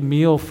can make a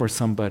meal for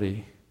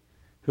somebody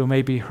who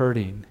may be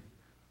hurting.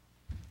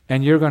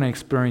 And you're going to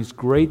experience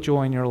great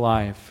joy in your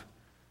life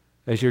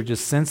as you're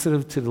just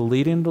sensitive to the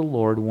leading of the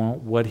Lord,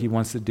 what He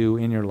wants to do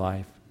in your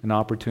life and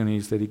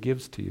opportunities that He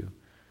gives to you.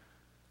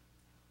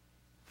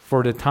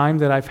 For the time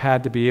that I've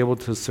had to be able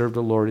to serve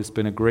the Lord, it's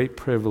been a great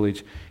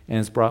privilege and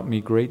it's brought me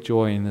great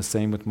joy, and the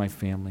same with my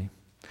family.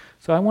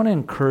 So I want to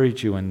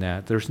encourage you in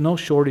that. There's no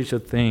shortage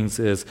of things,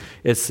 as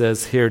it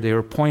says here. They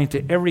were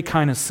pointing to every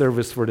kind of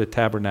service for the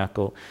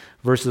tabernacle.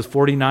 Verses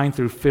 49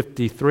 through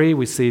 53,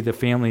 we see the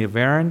family of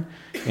Aaron,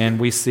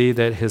 and we see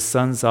that his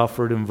sons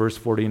offered in verse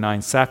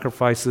 49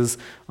 sacrifices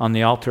on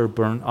the altar of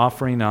burnt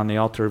offering, on the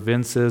altar of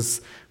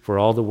incense, for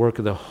all the work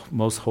of the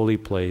most holy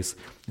place,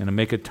 and to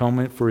make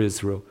atonement for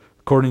Israel,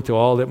 according to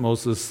all that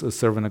Moses, the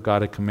servant of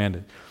God, had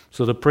commanded.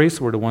 So the priests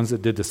were the ones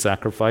that did the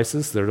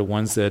sacrifices. They're the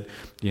ones that,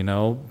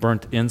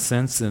 burnt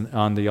incense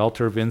on the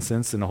altar of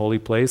incense in the holy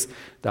place.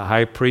 The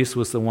high priest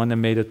was the one that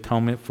made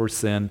atonement for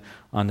sin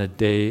on the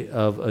Day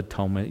of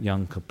Atonement,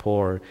 Yom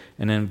Kippur.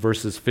 And then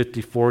verses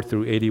 54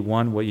 through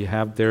 81, what you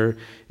have there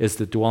is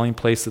the dwelling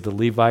place of the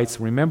Levites.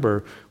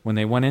 Remember, when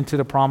they went into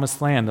the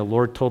promised land, the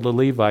Lord told the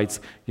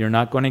Levites, you're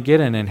not going to get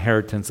an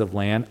inheritance of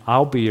land.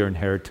 I'll be your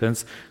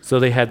inheritance. So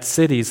they had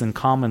cities and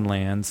common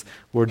lands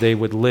where they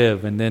would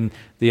live, and then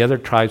the other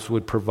tribes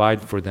would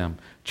provide for them.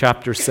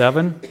 Chapter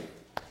 7,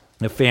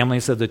 the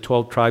families of the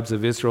 12 tribes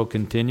of Israel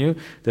continue.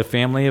 The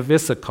family of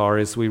Issachar,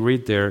 as we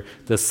read there,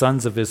 the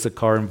sons of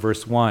Issachar in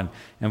verse 1.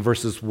 And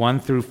verses 1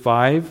 through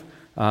 5,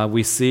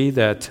 we see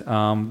that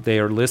they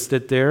are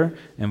listed there.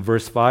 In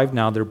verse 5,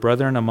 now their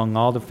brethren among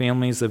all the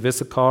families of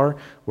Issachar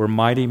were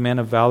mighty men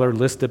of valor,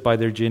 listed by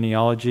their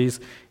genealogies,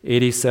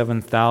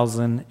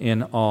 87,000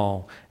 in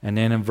all. And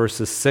then in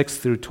verses 6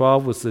 through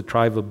 12 was the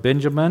tribe of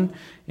Benjamin,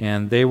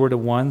 and they were the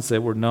ones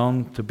that were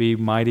known to be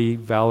mighty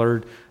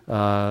men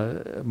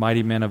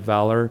of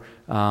valor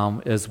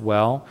as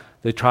well.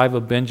 The tribe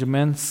of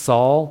Benjamin,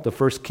 Saul, the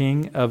first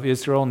king of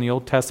Israel in the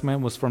Old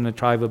Testament, was from the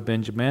tribe of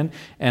Benjamin,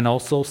 and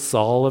also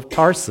Saul of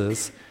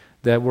Tarsus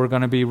that we're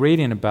going to be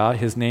reading about.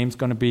 His name's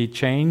going to be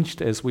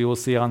changed, as we will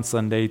see on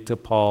Sunday, to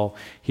Paul.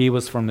 He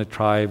was from the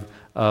tribe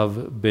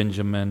of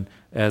Benjamin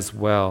as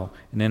well.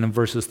 And then in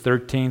verses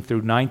 13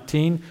 through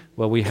 19,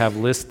 what we have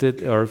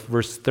listed, or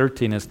verse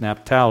 13 is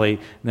Naphtali,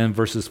 and then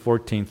verses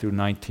 14 through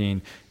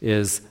 19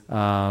 is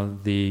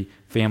the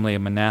family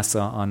of Manasseh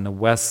on the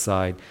west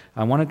side.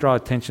 I want to draw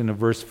attention to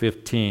verse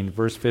 15.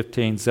 Verse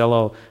 15,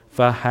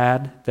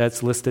 Zelophehad,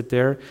 that's listed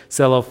there.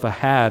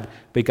 Zelophehad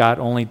begot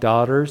only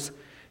daughters.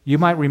 You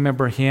might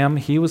remember him.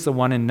 He was the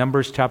one in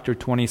Numbers chapter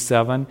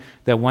 27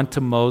 that went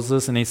to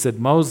Moses, and he said,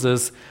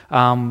 Moses,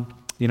 we're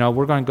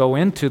going to go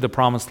into the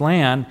promised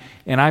land,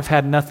 and I've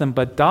had nothing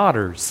but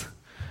daughters.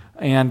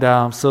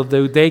 And so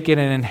they get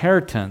an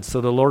inheritance. So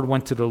the Lord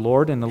went to the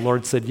Lord, and the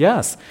Lord said,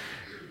 yes,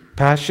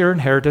 pass your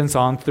inheritance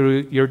on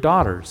through your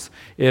daughters.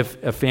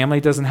 If a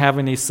family doesn't have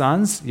any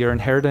sons, your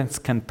inheritance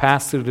can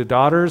pass through the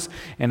daughters.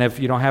 And if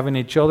you don't have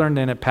any children,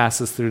 then it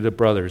passes through the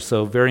brothers.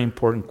 So very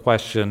important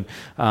question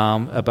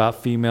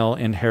about female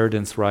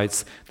inheritance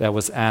rights that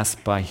was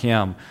asked by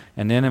him.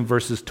 And then in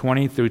verses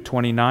 20 through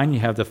 29, you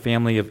have the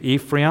family of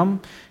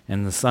Ephraim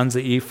and the sons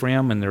of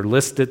Ephraim, and they're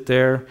listed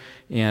there.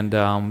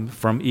 And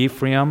from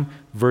Ephraim,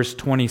 verse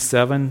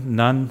 27,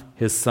 Nun,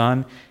 his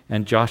son,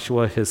 and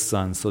Joshua, his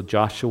son. So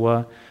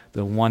Joshua,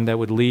 the one that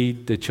would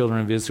lead the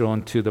children of Israel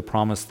into the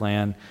promised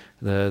land,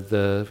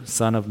 the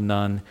son of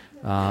Nun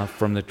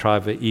from the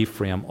tribe of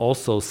Ephraim.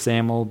 Also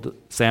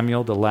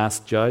Samuel, the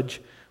last judge,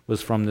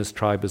 was from this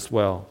tribe as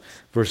well.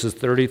 Verses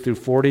 30 through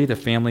 40, the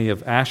family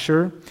of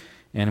Asher.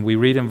 And we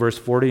read in verse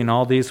 40, and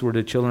all these were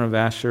the children of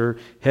Asher,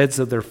 heads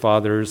of their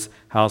fathers'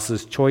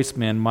 houses, choice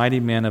men,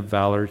 mighty men of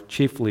valor,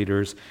 chief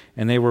leaders,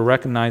 and they were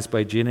recognized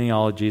by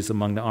genealogies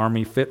among the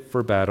army fit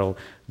for battle.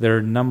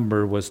 Their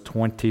number was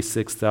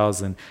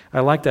 26,000.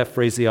 I like that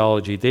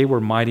phraseology. They were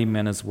mighty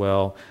men as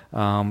well,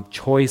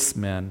 choice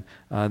men.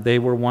 They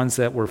were ones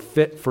that were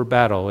fit for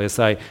battle. As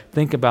I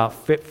think about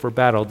fit for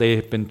battle, they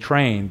have been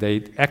trained,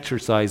 they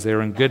exercise,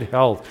 they're in good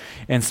health.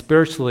 And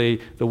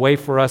spiritually, the way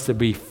for us to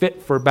be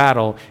fit for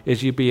battle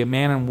is you be a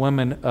man and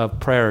woman of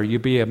prayer. You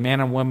be a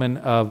man and woman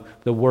of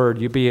the word.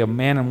 You be a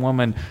man and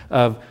woman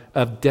of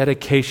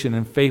dedication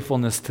and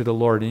faithfulness to the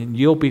Lord. And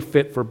you'll be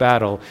fit for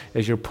battle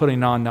as you're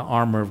putting on the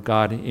armor of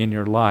God in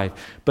your life.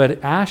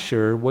 But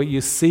Asher, what you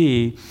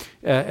see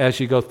as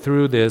you go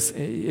through this,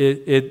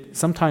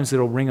 sometimes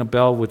it'll ring a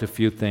bell with a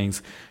few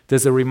things.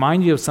 Does it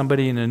remind you of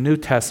somebody in the New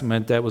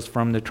Testament that was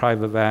from the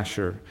tribe of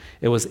Asher?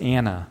 It was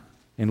Anna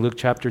in Luke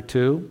chapter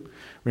 2.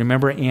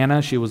 Remember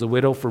Anna? She was a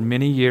widow for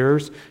many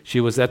years. She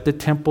was at the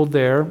temple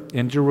there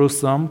in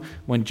Jerusalem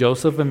when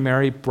Joseph and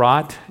Mary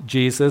brought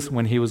Jesus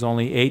when he was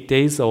only 8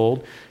 days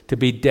old to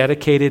be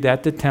dedicated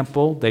at the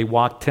temple. They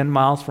walked 10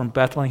 miles from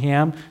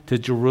Bethlehem to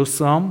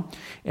Jerusalem.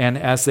 And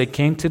as they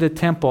came to the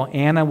temple,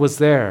 Anna was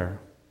there.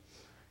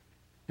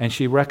 And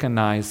she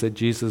recognized that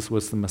Jesus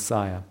was the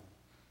Messiah.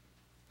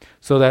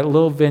 So that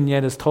little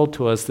vignette is told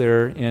to us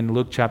there in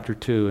Luke chapter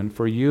 2. And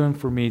for you and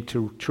for me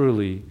to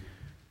truly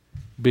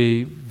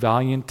be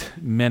valiant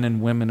men and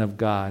women of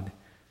God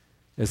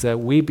is that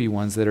we be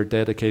ones that are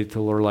dedicated to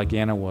the Lord like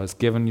Anna was,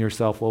 giving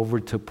yourself over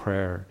to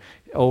prayer,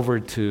 over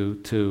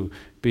to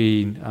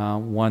being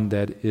one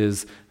that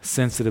is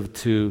sensitive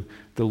to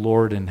the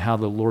Lord and how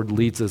the Lord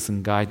leads us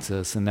and guides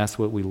us. And that's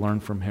what we learn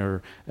from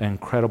her, an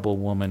incredible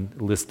woman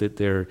listed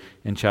there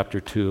in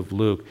chapter 2 of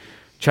Luke.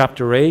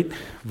 Chapter 8,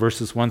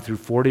 verses 1 through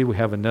 40, we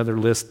have another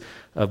list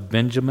of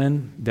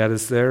Benjamin that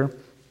is there.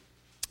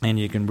 And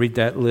you can read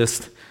that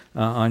list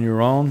on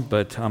your own,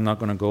 but I'm not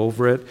going to go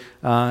over it.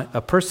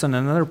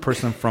 Another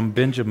person from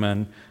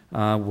Benjamin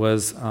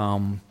was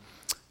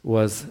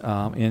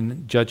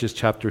in Judges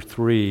chapter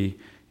 3,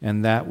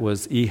 and that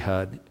was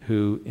Ehud,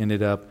 who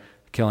ended up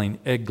killing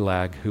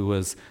Eglag, who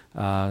was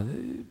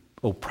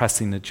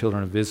oppressing the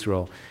children of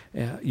Israel.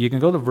 You can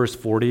go to verse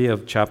 40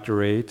 of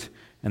chapter 8.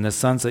 And the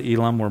sons of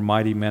Elam were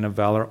mighty men of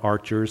valor,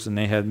 archers, and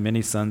they had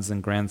many sons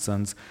and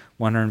grandsons,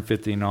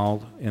 150 in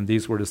all, and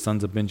these were the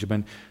sons of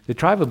Benjamin. The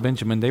tribe of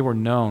Benjamin, they were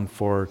known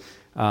for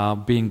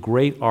being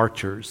great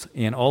archers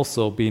and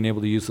also being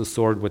able to use the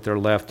sword with their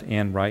left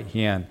and right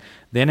hand.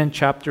 Then in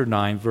chapter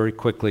 9, very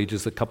quickly,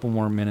 just a couple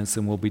more minutes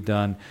and we'll be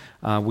done,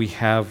 we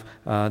have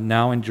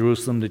now in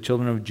Jerusalem the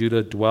children of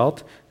Judah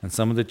dwelt, and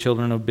some of the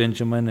children of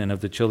Benjamin and of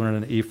the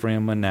children of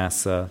Ephraim,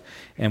 Manasseh.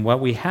 And what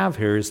we have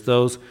here is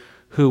those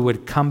who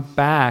would come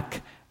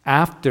back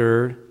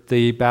after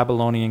the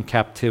Babylonian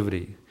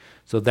captivity.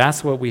 So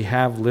that's what we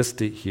have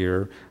listed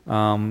here.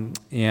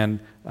 And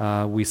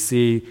we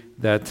see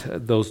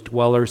that those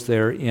dwellers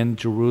there in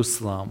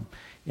Jerusalem.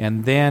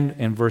 And then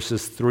in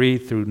verses 3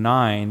 through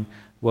 9,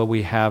 what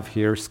we have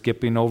here,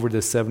 skipping over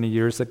the 70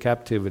 years of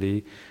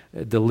captivity,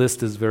 the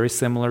list is very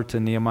similar to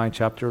Nehemiah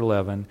chapter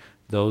 11,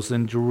 those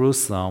in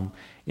Jerusalem.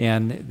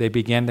 And they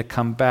began to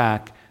come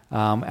back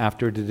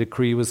after the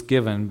decree was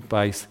given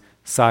by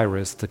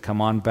Cyrus to come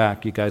on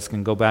back. You guys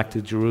can go back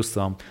to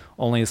Jerusalem.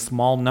 Only a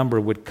small number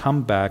would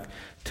come back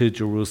to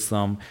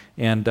Jerusalem.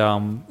 And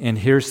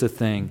here's the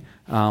thing.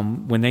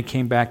 When they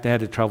came back, they had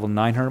to travel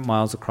 900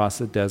 miles across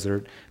the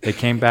desert. They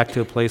came back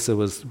to a place that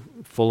was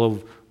full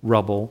of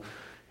rubble.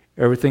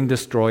 Everything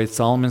destroyed.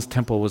 Solomon's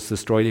temple was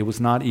destroyed. It was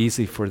not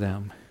easy for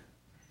them.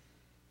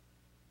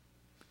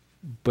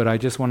 But I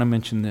just want to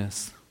mention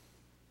this.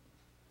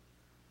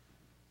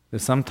 That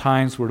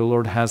sometimes where the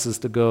Lord has us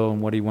to go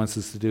and what He wants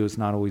us to do is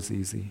not always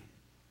easy.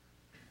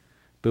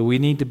 But we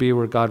need to be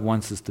where God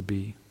wants us to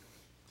be.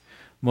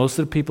 Most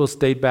of the people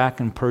stayed back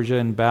in Persia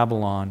and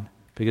Babylon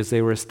because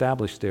they were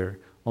established there.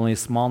 Only a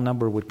small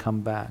number would come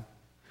back.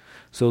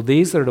 So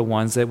these are the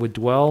ones that would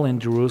dwell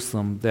in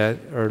Jerusalem that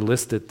are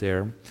listed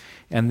there.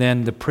 And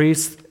then the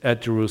priests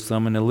at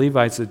Jerusalem and the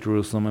Levites at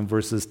Jerusalem in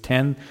verses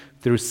 10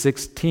 through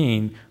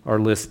 16 are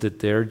listed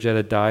there.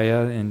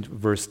 Jedediah in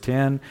verse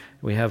 10.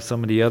 We have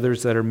some of the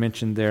others that are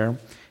mentioned there.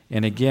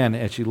 And again,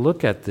 as you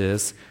look at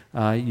this,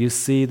 you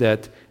see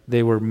that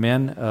they were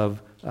men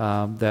of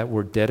that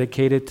were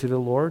dedicated to the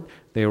Lord.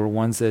 They were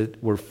ones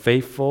that were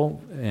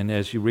faithful. And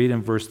as you read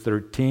in verse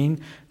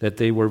 13, that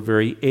they were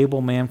very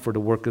able men for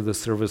the work of the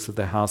service of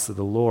the house of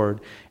the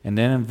Lord. And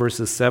then in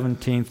verses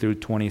 17 through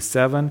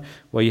 27,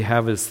 what you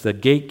have is the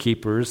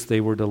gatekeepers. They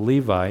were the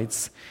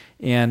Levites.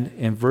 And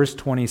in verse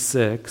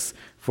 26,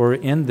 for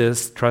in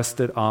this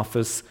trusted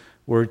office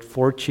were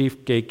 4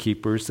 chief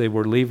gatekeepers. They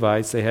were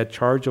Levites. They had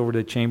charge over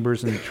the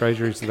chambers and the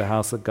treasuries of the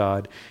house of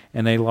God.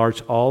 And they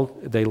lodged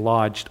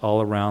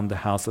all around the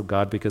house of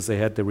God because they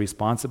had the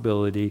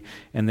responsibility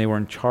and they were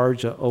in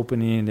charge of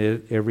opening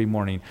it every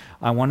morning.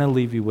 I want to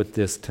leave you with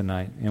this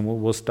tonight. And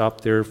we'll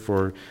stop there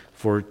for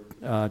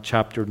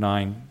chapter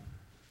 9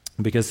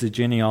 because the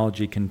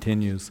genealogy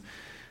continues.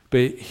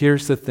 But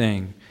here's the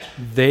thing.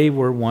 They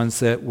were ones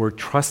that were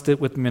trusted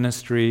with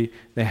ministry.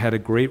 They had a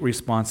great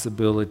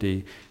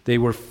responsibility. They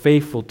were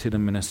faithful to the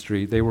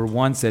ministry. They were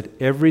ones that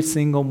every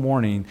single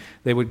morning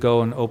they would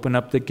go and open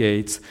up the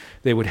gates.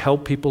 They would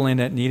help people in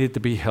that needed to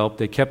be helped.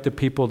 They kept the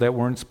people that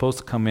weren't supposed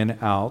to come in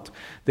out.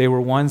 They were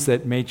ones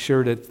that made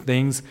sure that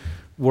things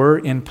were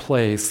in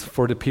place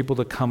for the people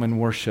to come and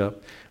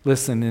worship.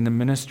 Listen, in the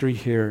ministry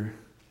here,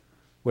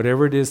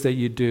 whatever it is that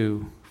you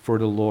do for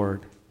the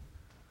Lord,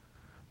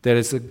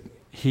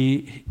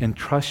 He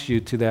entrusts you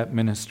to that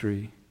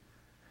ministry.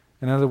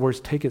 In other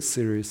words, take it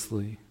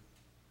seriously.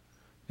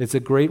 It's a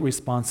great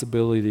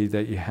responsibility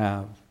that you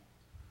have.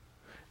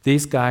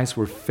 These guys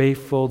were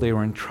faithful. They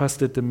were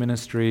entrusted to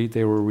ministry.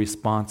 They were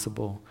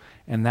responsible.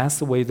 And that's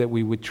the way that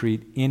we would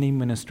treat any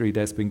ministry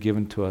that's been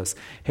given to us.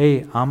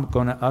 Hey, I'm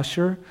going to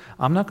usher.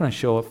 I'm not going to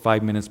show up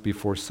 5 minutes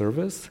before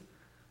service.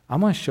 I'm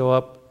going to show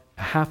up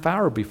a half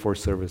hour before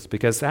service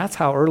because that's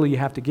how early you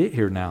have to get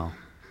here now.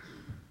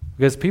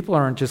 Because people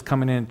aren't just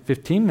coming in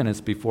 15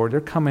 minutes before, they're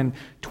coming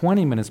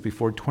 20 minutes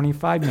before,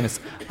 25 minutes.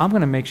 I'm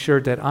going to make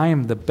sure that I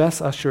am the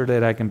best usher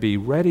that I can be,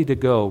 ready to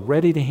go,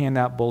 ready to hand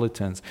out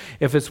bulletins.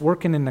 If it's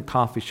working in the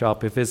coffee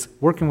shop, if it's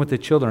working with the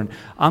children,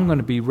 I'm going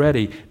to be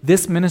ready.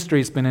 This ministry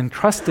has been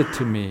entrusted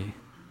to me.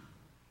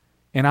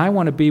 And I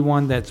want to be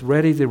one that's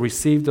ready to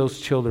receive those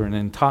children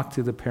and talk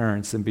to the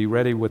parents and be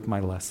ready with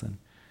my lesson.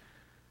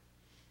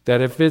 That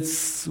if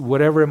it's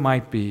whatever it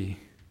might be,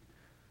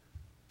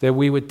 that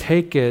we would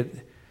take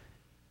it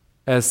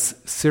as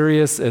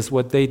serious as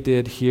what they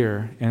did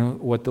here and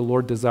what the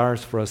Lord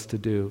desires for us to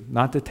do,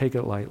 not to take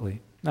it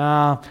lightly.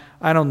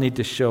 I don't need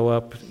to show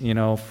up,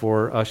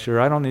 for usher.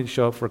 I don't need to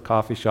show up for a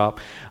coffee shop.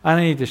 I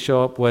don't need to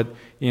show up what,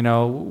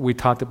 we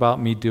talked about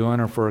me doing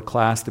or for a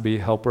class to be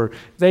a helper.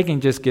 They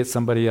can just get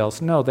somebody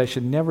else. No, that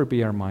should never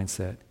be our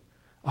mindset.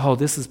 Oh,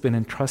 this has been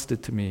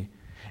entrusted to me,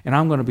 and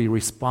I'm going to be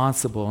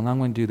responsible, and I'm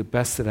going to do the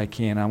best that I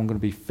can. I'm going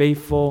to be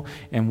faithful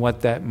in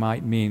what that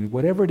might mean.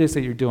 Whatever it is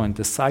that you're doing,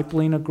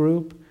 discipling a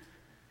group,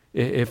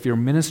 if you're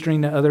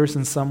ministering to others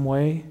in some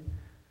way,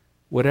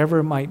 whatever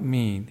it might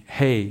mean,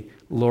 hey,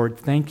 Lord,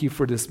 thank you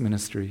for this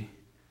ministry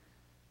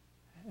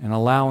and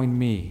allowing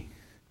me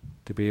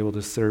to be able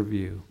to serve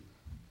you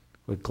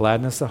with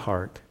gladness of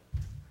heart,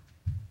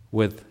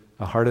 with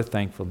a heart of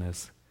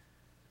thankfulness,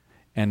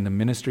 and the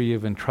ministry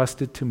you've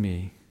entrusted to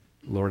me,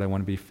 Lord, I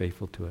want to be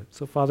faithful to it.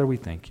 So, Father, we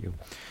thank you.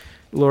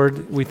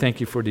 Lord, we thank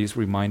you for these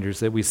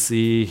reminders that we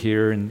see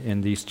here in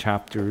these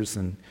chapters.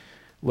 And,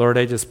 Lord,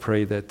 I just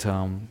pray that,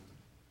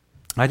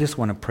 I just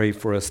want to pray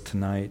for us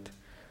tonight.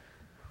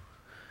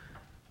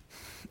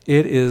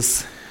 It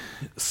is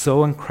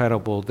so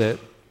incredible that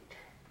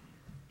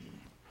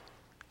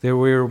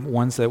we're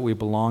ones that we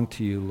belong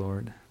to you,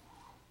 Lord.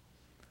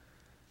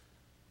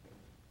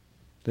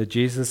 That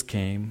Jesus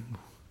came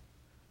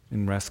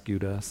and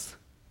rescued us.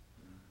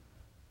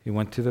 He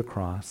went to the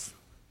cross.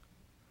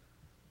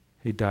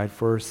 He died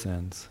for our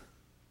sins.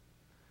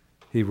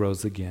 He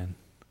rose again.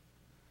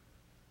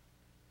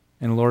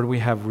 And Lord, we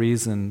have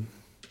reason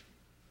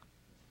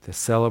to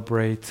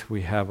celebrate.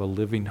 We have a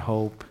living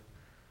hope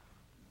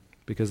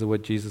because of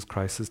what Jesus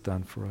Christ has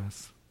done for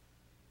us.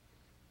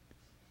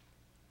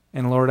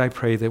 And Lord, I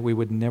pray that we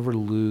would never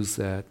lose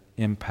that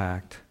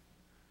impact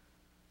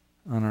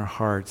on our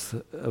hearts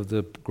of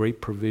the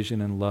great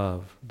provision and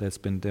love that's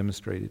been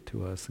demonstrated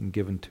to us and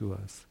given to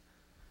us.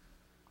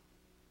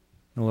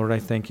 And Lord, I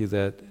thank you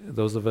that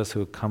those of us who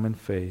have come in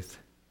faith,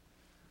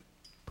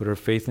 put our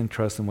faith and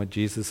trust in what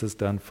Jesus has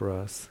done for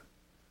us,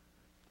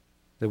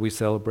 that we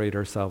celebrate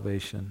our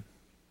salvation.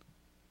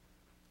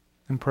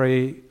 And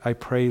I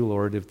pray,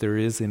 Lord, if there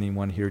is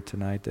anyone here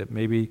tonight that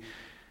maybe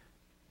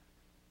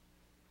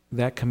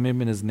that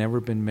commitment has never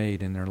been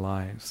made in their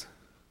lives,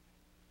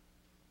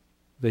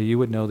 that you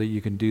would know that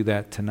you can do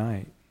that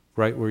tonight,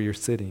 right where you're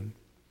sitting.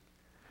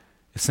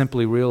 It's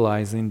simply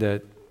realizing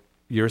that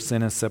your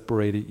sin has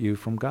separated you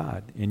from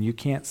God, and you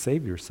can't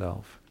save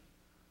yourself.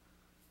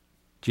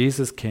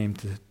 Jesus came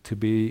to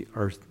be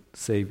our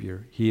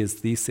Savior. He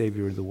is the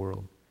Savior of the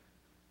world.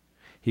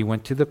 He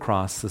went to the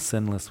cross, the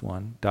sinless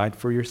one, died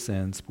for your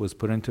sins, was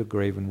put into a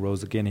grave, and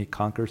rose again. He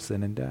conquered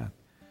sin and death.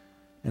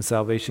 And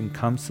salvation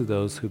comes to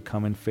those who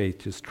come in faith,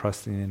 just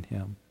trusting in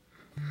Him.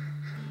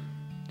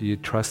 Do you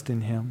trust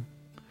in Him?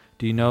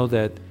 Do you know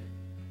that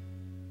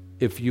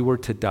if you were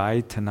to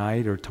die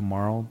tonight or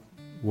tomorrow,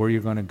 where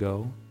you're going to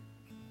go?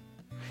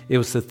 It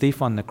was the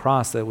thief on the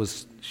cross that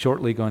was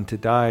shortly going to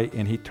die,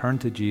 and he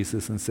turned to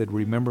Jesus and said,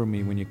 "Remember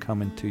me when you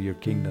come into your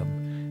kingdom."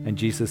 And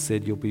Jesus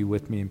said, "You'll be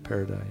with me in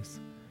paradise."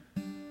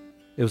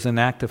 It was an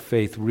act of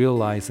faith,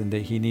 realizing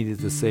that he needed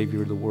the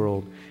Savior of the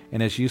world.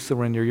 And as you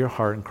surrender your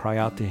heart and cry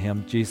out to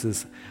Him,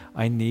 "Jesus,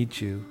 I need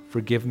you.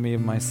 Forgive me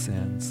of my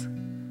sins.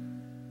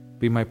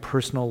 Be my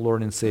personal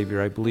Lord and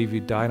Savior. I believe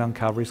you died on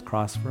Calvary's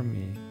cross for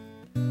me.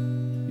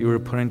 You were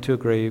put into a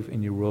grave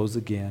and you rose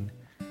again.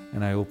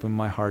 And I open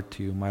my heart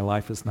to you. My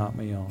life is not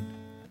my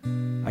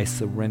own. I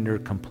surrender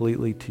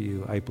completely to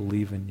you. I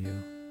believe in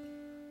you.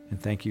 And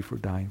thank you for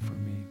dying for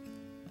me."